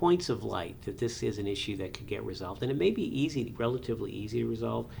points of light that this is an issue that could get resolved, and it may be relatively easy to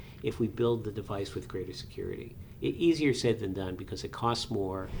resolve if we build the device with greater security. Easier said than done because it costs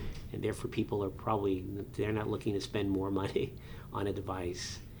more, and therefore people are they're not looking to spend more money on a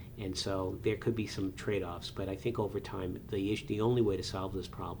device. And so there could be some trade-offs, but I think over time the only way to solve this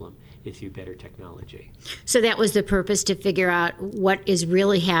problem is through better technology. So that was the purpose, to figure out what is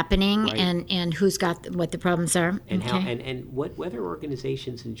really happening, Right. and who's got what the problems are. And how and whether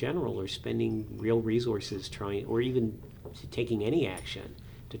organizations in general are spending real resources trying, or even taking any action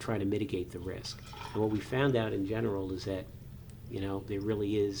to try to mitigate the risk. And what we found out in general is that, you know, there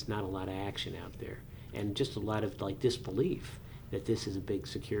really is not a lot of action out there, and just a lot of disbelief that this is a big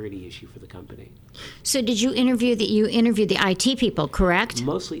security issue for the company. So did you interview the IT people, correct?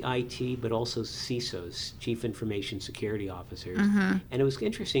 Mostly IT, but also CISOs, Chief Information Security Officers. Mm-hmm. And it was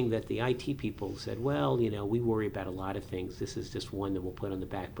interesting that the IT people said, well, you know, we worry about a lot of things. This is just one that we'll put on the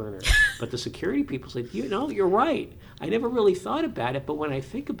back burner. But the security people said, you know, you're right. I never really thought about it, but when I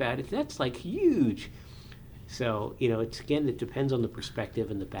think about it, that's like huge. So, you know, it depends on the perspective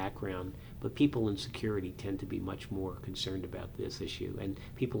and the background. But people in security tend to be much more concerned about this issue, and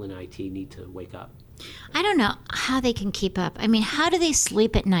people in IT need to wake up. I don't know how they can keep up. I mean, how do they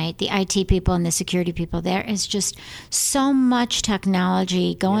sleep at night, the IT people and the security people? There is just so much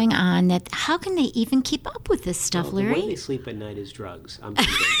technology going on that how can they even keep up with this stuff, The way Larry? they sleep at night is drugs, I'm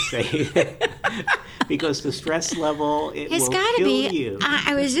convinced. Because the stress level, It's will got to kill be. you.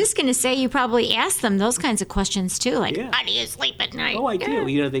 I was just going to say, you probably ask them those kinds of questions too, like, Yeah. how do you sleep at night? Oh, I do.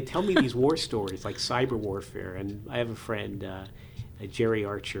 You know, they tell me these war stories, like cyber warfare. And I have a friend, Jerry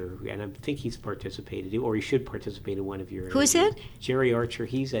Archer, and I think he's participated, or he should participate in one of your. Who is it? Jerry Archer.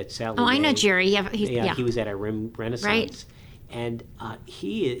 He's at Sally. Oh, I know Mae. Jerry. Yeah, He was at a Renaissance. Right. And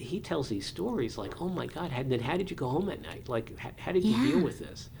he tells these stories like, oh my God, how did you go home at night? Like, how did you Yeah. deal with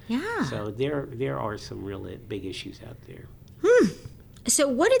this? Yeah. So there are some real big issues out there. So,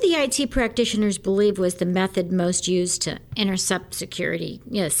 what did the IT practitioners believe was the method most used to intercept security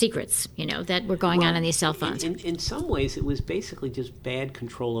secrets? That were going on in these cell phones. In some ways, it was basically just bad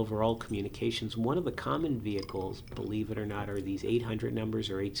control over all communications. One of the common vehicles, believe it or not, are these 800 numbers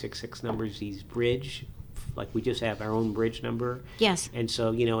or 866 numbers. These bridge, like we just have our own bridge number. Yes. And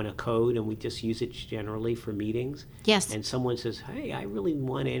so, in a code, and we just use it generally for meetings. Yes. And someone says, hey, I really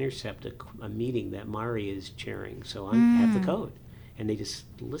want to intercept a meeting that Mari is chairing, so I have the code. And they just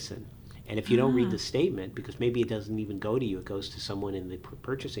listen. And if you don't read the statement, because maybe it doesn't even go to you, it goes to someone in the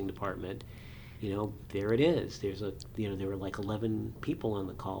purchasing department, there it is. There were like 11 people on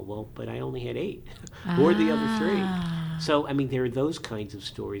the call. Well, but I only had 8. Or the other 3. So, there are those kinds of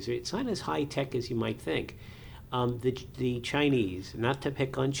stories. It's not as high tech as you might think. The Chinese, not to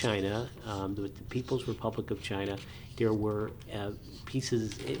pick on China, the People's Republic of China, there were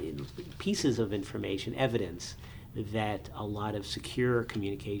pieces of information, evidence, that a lot of secure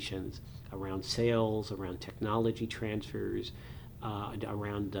communications around sales, around technology transfers,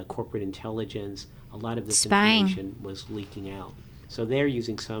 around corporate intelligence, a lot of this spying information was leaking out. So they're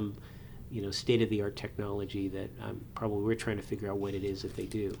using some, state-of-the-art technology that probably we're trying to figure out what it is that they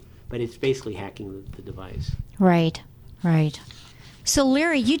do. But it's basically hacking the device. Right. So,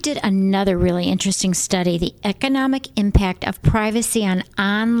 Larry, you did another really interesting study, the economic impact of privacy on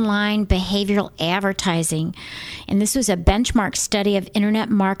online behavioral advertising. And this was a benchmark study of internet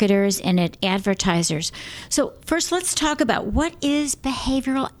marketers and advertisers. So, first, let's talk about what is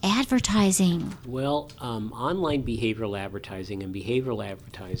behavioral advertising? Well, online behavioral advertising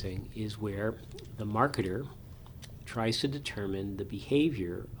is where the marketer tries to determine the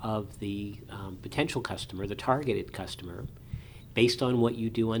behavior of the potential customer, the targeted customer, based on what you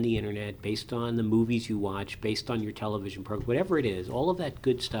do on the internet, based on the movies you watch, based on your television program, whatever it is, all of that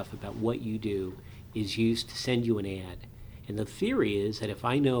good stuff about what you do is used to send you an ad. And the theory is that if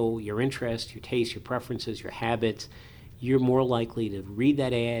I know your interests, your tastes, your preferences, your habits, you're more likely to read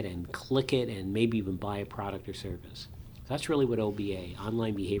that ad and click it and maybe even buy a product or service. That's really what OBA,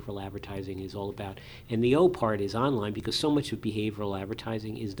 online behavioral advertising, is all about. And the O part is online because so much of behavioral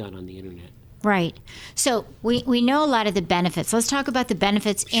advertising is done on the internet. Right. So we know a lot of the benefits. Let's talk about the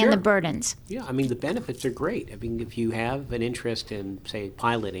benefits and the burdens. Yeah, the benefits are great. If you have an interest in, say,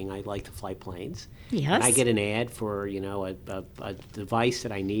 piloting, I like to fly planes. Yes. And I get an ad for, a device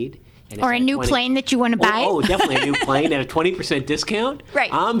that I need. And or a new plane that you want to buy. Oh, definitely a new plane at a 20% discount.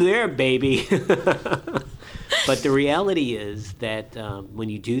 Right. I'm there, baby. But the reality is that when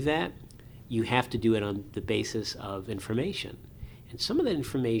you do that, you have to do it on the basis of information. And some of that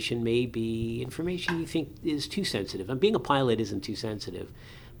information may be information you think is too sensitive. And being a pilot isn't too sensitive.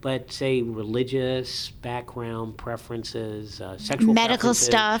 But say religious background preferences, sexual medical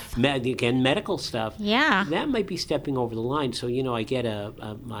stuff. Medical stuff. Yeah. That might be stepping over the line. So, I get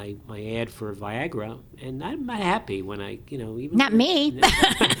my ad for Viagra, and I'm not happy when I, even... Not me.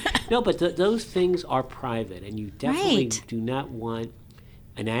 No, but those things are private, and you definitely do not want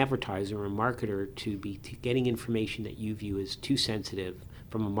an advertiser or a marketer to be getting information that you view as too sensitive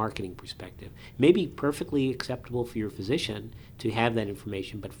from a marketing perspective. Maybe perfectly acceptable for your physician to have that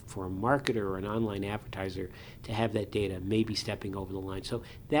information, but for a marketer or an online advertiser to have that data may be stepping over the line. So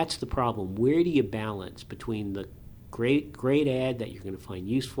that's the problem. Where do you balance between the great ad that you're going to find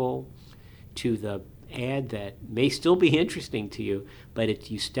useful to the ad that may still be interesting to you, but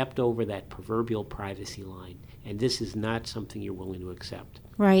you stepped over that proverbial privacy line, and this is not something you're willing to accept.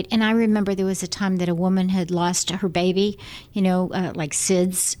 Right, and I remember there was a time that a woman had lost her baby, like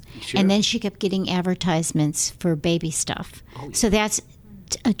SIDS, and then she kept getting advertisements for baby stuff. Oh, yeah. So that's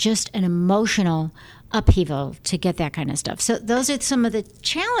just an emotional upheaval to get that kind of stuff. So those are some of the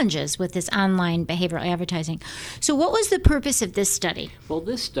challenges with this online behavioral advertising. So what was the purpose of this study? Well,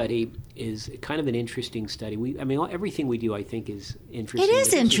 this study is kind of an interesting study. Everything we do, I think, is interesting. It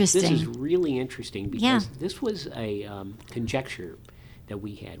is interesting. This is really interesting because this was a conjecture that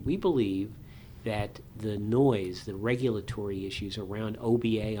we had. We believe that the noise, the regulatory issues around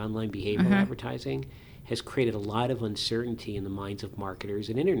OBA, online behavioral advertising, has created a lot of uncertainty in the minds of marketers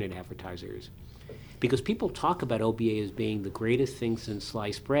and internet advertisers. Because people talk about OBA as being the greatest thing since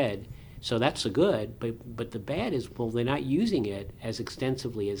sliced bread, so that's the good, but the bad is, well, they're not using it as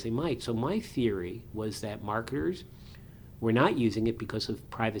extensively as they might. So my theory was that marketers were not using it because of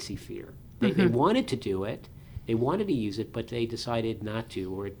privacy fear. They wanted to do it, they wanted to use it, but they decided not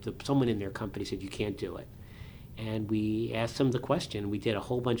to, or someone in their company said, you can't do it. And we asked them the question. We did a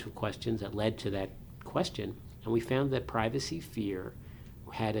whole bunch of questions that led to that question, and we found that privacy fear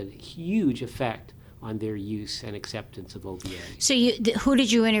had a huge effect on their use and acceptance of OBA. So who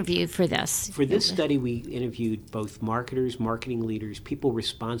did you interview for this? For this study, we interviewed both marketers, marketing leaders, people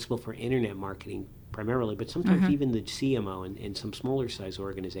responsible for internet marketing primarily, but sometimes even the CMO in some smaller size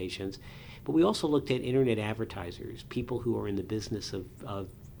organizations. But we also looked at internet advertisers, people who are in the business of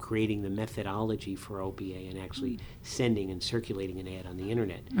creating the methodology for OBA and actually sending and circulating an ad on the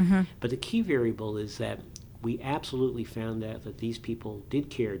internet. But the key variable is that we absolutely found out that these people did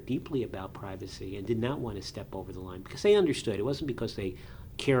care deeply about privacy and did not want to step over the line because they understood. It wasn't because they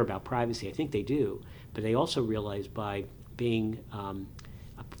care about privacy. I think they do. But they also realized by being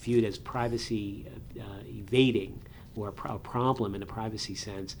viewed as privacy evading or a problem in a privacy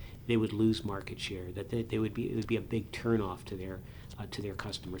sense, they would lose market share, that it would be a big turnoff to their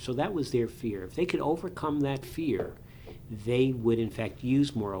customers. So that was their fear. If they could overcome that fear, they would in fact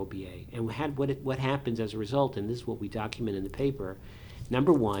use more OBA. And what happens as a result, and this is what we document in the paper,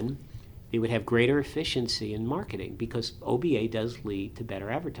 number one, they would have greater efficiency in marketing because OBA does lead to better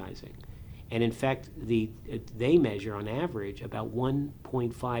advertising. And in fact, they measure on average about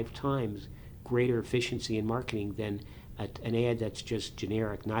 1.5 times greater efficiency in marketing than an ad that's just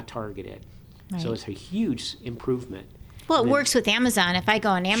generic, not targeted. Right. So it's a huge improvement. Well, it works with Amazon. If I go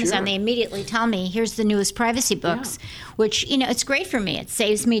on Amazon, Sure. They immediately tell me, here's the newest privacy books, which, it's great for me. It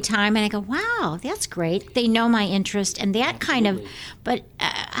saves me time. And I go, wow, that's great. They know my interest and that kind of. But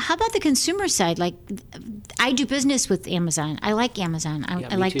how about the consumer side? Like, I do business with Amazon. I like Amazon.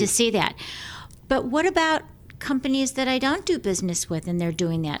 I like to see that. But what about companies that I don't do business with and they're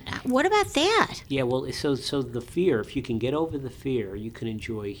doing that? What about that? Yeah, well, so the fear, if you can get over the fear, you can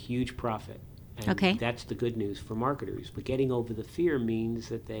enjoy huge profit. And that's the good news for marketers. But getting over the fear means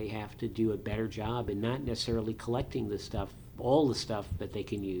that they have to do a better job in not necessarily collecting the stuff, all the stuff that they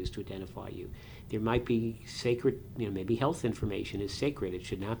can use to identify you. There might be sacred, maybe health information is sacred. It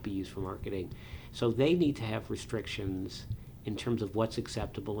should not be used for marketing. So they need to have restrictions in terms of what's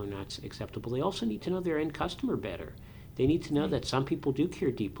acceptable or not acceptable. They also need to know their end customer better. They need to know that some people do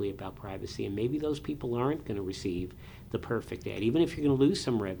care deeply about privacy, and maybe those people aren't going to receive the perfect ad. Even if you're going to lose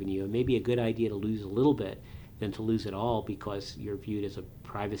some revenue, it may be a good idea to lose a little bit than to lose it all because you're viewed as a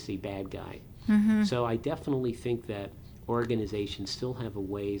privacy bad guy. Mm-hmm. So I definitely think that organizations still have a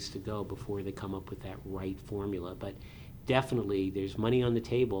ways to go before they come up with that right formula. But definitely there's money on the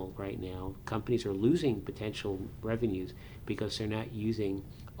table right now. Companies are losing potential revenues because they're not using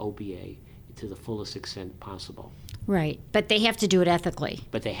OBA to the fullest extent possible. Right, but they have to do it ethically.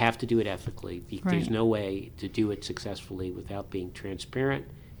 But they have to do it ethically. There's no way to do it successfully without being transparent,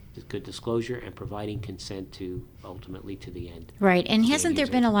 good disclosure, and providing consent to ultimately to the end. Right, and hasn't there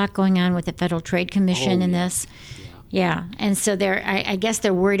been a lot going on with the Federal Trade Commission in this? Yeah, and so I guess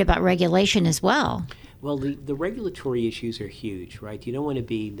they're worried about regulation as well. Well, the regulatory issues are huge, right? You don't want to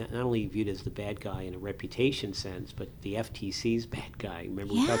be not only viewed as the bad guy in a reputation sense, but the FTC's bad guy.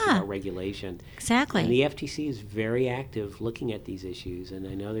 Remember, we talked about regulation. Exactly. And the FTC is very active looking at these issues, and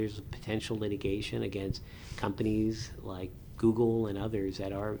I know there's a potential litigation against companies like Google and others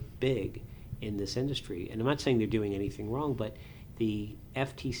that are big in this industry. And I'm not saying they're doing anything wrong, but the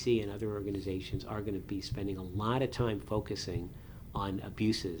FTC and other organizations are going to be spending a lot of time focusing on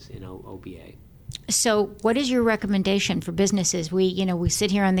abuses in OBA. So what is your recommendation for businesses? We sit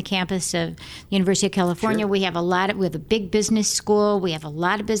here on the campus of the University of California. Sure. We have a big business school. We have a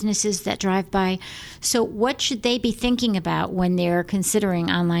lot of businesses that drive by. So what should they be thinking about when they're considering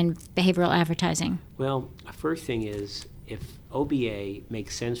online behavioral advertising? Well, first thing is, if OBA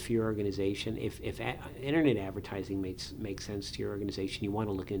makes sense for your organization, if internet advertising makes sense to your organization, you want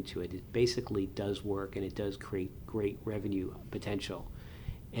to look into it. It basically does work, and it does create great revenue potential.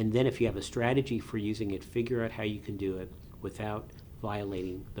 And then if you have a strategy for using it, figure out how you can do it without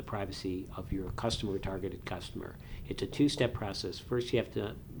violating the privacy of your targeted customer. It's a two-step process. First, you have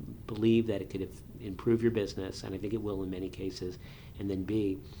to believe that it could improve your business, and I think it will in many cases. And then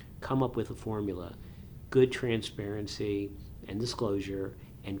B, come up with a formula. Good transparency and disclosure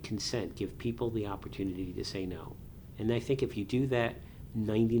and consent. Give people the opportunity to say no. And I think if you do that,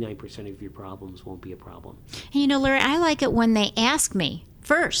 99% of your problems won't be a problem. And Larry, I like it when they ask me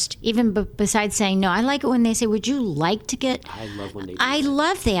first, even besides saying no. I like it when they say, would you like to get... I love when they do I that.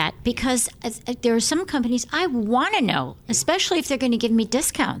 love that, because there are some companies I want to know, especially if they're going to give me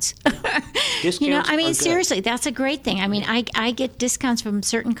discounts. Discounts are good. Seriously, that's a great thing. I mean, I get discounts from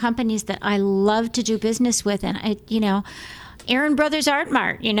certain companies that I love to do business with, and Aaron Brothers Art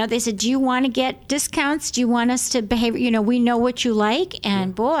Mart, they said, do you want to get discounts? Do you want us to behave? We know what you like.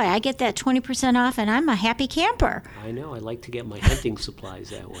 And boy, I get that 20% off, and I'm a happy camper. I know. I like to get my hunting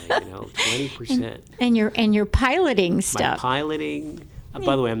supplies that way, 20%. And you're piloting stuff. My piloting.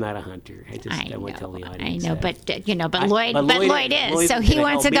 By the way, I'm not a hunter. I won't tell the audience. I know, that. but Lloyd is. So he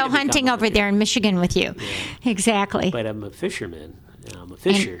wants to go hunting over there in Michigan with you. Yeah. Exactly. But I'm a fisherman. I'm a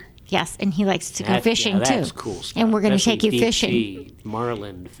fisher. Yes, and he likes to go fishing too. That's cool stuff. And we're going to take you deep fishing. Sea,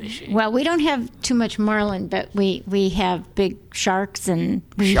 marlin fishing. Well, we don't have too much marlin, but we have big sharks, and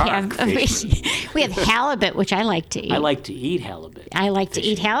we have halibut, which I like to eat. I like to eat halibut. I like to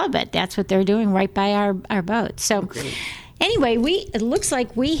eat halibut. That's what they're doing right by our boat. So. Great. Anyway, it looks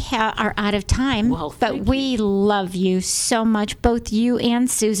like we are out of time, but we love you so much, both you and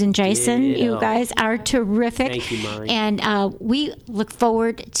Susan Jason. You guys are terrific. Thank you, Mari. And we look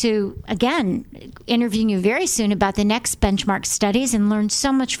forward to, again, interviewing you very soon about the next benchmark studies and learn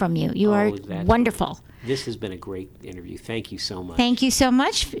so much from you. You are wonderful. This has been a great interview. Thank you so much. Thank you so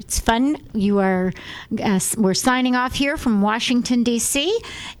much. It's fun. We're signing off here from Washington, D.C.,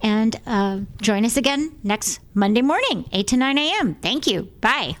 and join us again next Monday morning, 8 to 9 a.m. Thank you.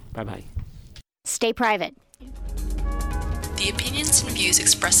 Bye. Bye-bye. Stay private. The opinions and views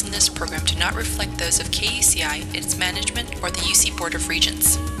expressed in this program do not reflect those of KUCI, its management, or the UC Board of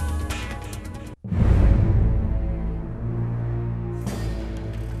Regents.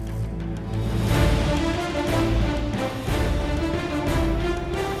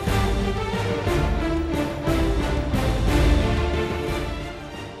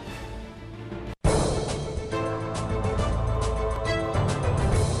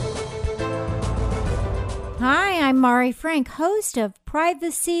 Hi, I'm Mari Frank, host of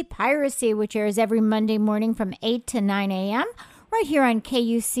Privacy Piracy, which airs every Monday morning from 8 to 9 a.m. right here on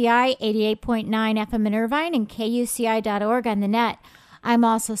KUCI 88.9 FM in Irvine and KUCI.org on the net. I'm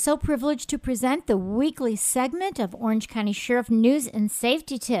also so privileged to present the weekly segment of Orange County Sheriff News and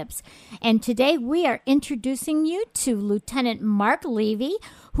Safety Tips. And today we are introducing you to Lieutenant Mark Levy,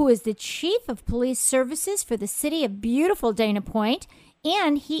 who is the Chief of Police Services for the city of beautiful Dana Point.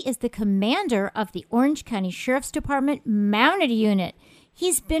 And he is the commander of the Orange County Sheriff's Department Mounted Unit.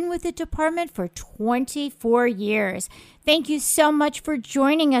 He's been with the department for 24 years. Thank you so much for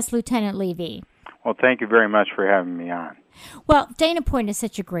joining us, Lieutenant Levy. Well, thank you very much for having me on. Well, Dana Point is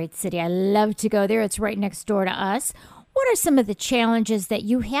such a great city. I love to go there. It's right next door to us. What are some of the challenges that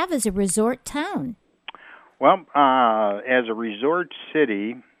you have as a resort town? Well, as a resort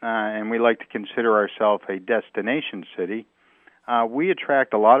city, and we like to consider ourselves a destination city, we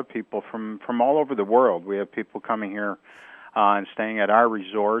attract a lot of people from all over the world. We have people coming here and staying at our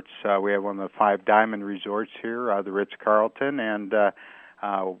resorts. We have one of the 5 diamond resorts here, the Ritz-Carlton, and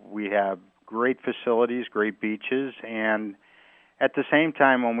we have great facilities, great beaches, and at the same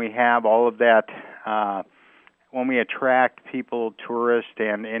time, when we have all of that, when we attract people, tourists,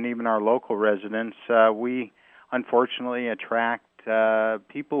 and even our local residents, we unfortunately attract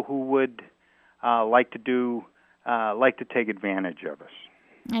people who would like to take advantage of us.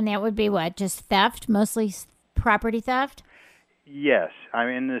 And that would be what? Just theft, mostly property theft? Yes. I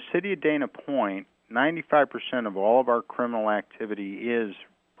mean, in the city of Dana Point, 95% of all of our criminal activity is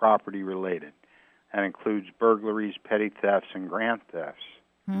property related. That includes burglaries, petty thefts, and grand thefts.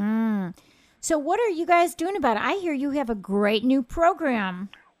 So what are you guys doing about it? I hear you have a great new program.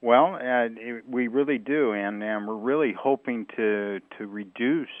 Well, we really do, and we're really hoping to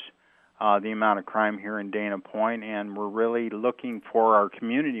reduce the amount of crime here in Dana Point, and we're really looking for our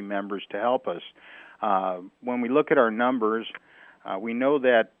community members to help us. When we look at our numbers, we know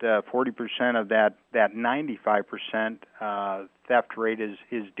that 40% of that 95% theft rate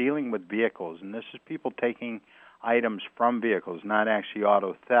is dealing with vehicles, and this is people taking items from vehicles, not actually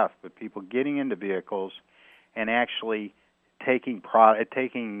auto theft, but people getting into vehicles and actually taking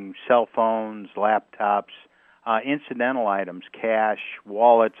cell phones, laptops, incidental items, cash,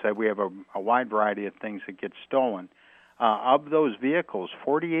 wallets. We have a wide variety of things that get stolen. Of those vehicles,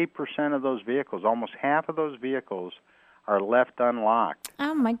 48% of those vehicles, almost half of those vehicles, are left unlocked.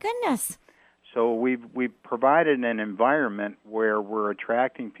 Oh, my goodness. So we've provided an environment where we're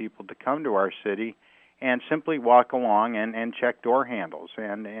attracting people to come to our city and simply walk along and check door handles.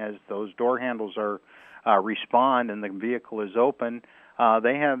 And as those door handles respond and the vehicle is open,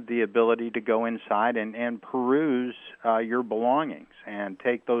 they have the ability to go inside and peruse your belongings and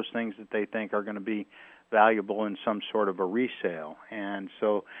take those things that they think are going to be valuable in some sort of a resale. And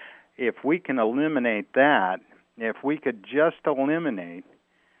so if we can eliminate that, if we could just eliminate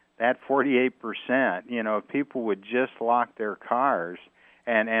that 48%, if people would just lock their cars,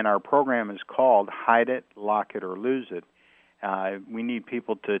 and our program is called Hide It, Lock It, or Lose It. We need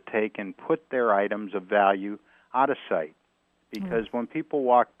people to take and put their items of value out of sight. Because when people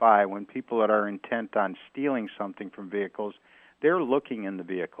walk by, when people that are intent on stealing something from vehicles, they're looking in the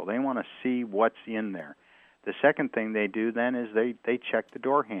vehicle. They want to see what's in there. The second thing they do then is they check the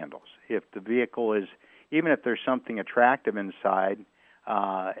door handles. If the vehicle is, even if there's something attractive inside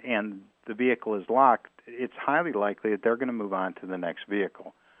and the vehicle is locked, it's highly likely that they're going to move on to the next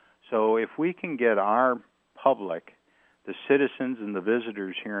vehicle. So if we can get our public, the citizens and the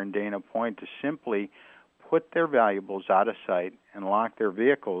visitors here in Dana Point, to simply put their valuables out of sight and lock their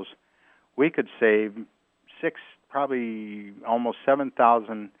vehicles, we could save probably almost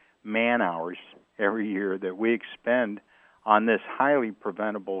 7,000 man-hours every year that we expend on this highly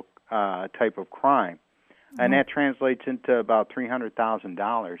preventable type of crime. And that translates into about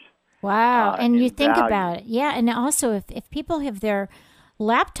 $300,000. Wow. And you think value. about it. Yeah. And also, if people have their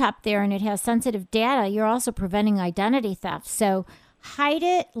laptop there and it has sensitive data, you're also preventing identity theft. So hide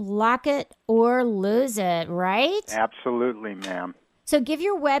it, lock it, or lose it, right? Absolutely, ma'am. So give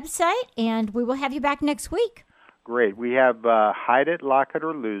your website, and we will have you back next week. Great. We have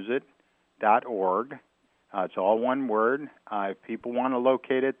hideitlockitotloseit.org. It's all one word. If people want to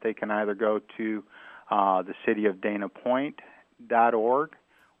locate it, they can either go to the cityofdanapoint.org,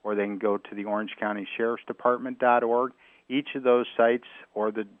 or they can go to the Orange County Sheriff's Department.org. Each of those sites,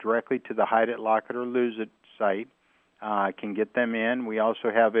 or directly to the Hide It, Lock It, or Lose It site, can get them in. We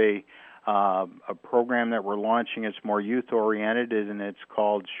also have a program that we're launching. It's more youth-oriented, and it's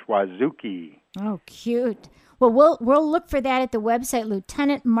called Schwazuki. Oh, cute. Well, we'll look for that at the website.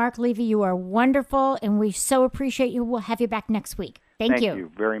 Lieutenant Mark Levy, you are wonderful, and we so appreciate you. We'll have you back next week. Thank you. Thank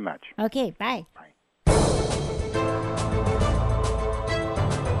you very much. Okay, bye.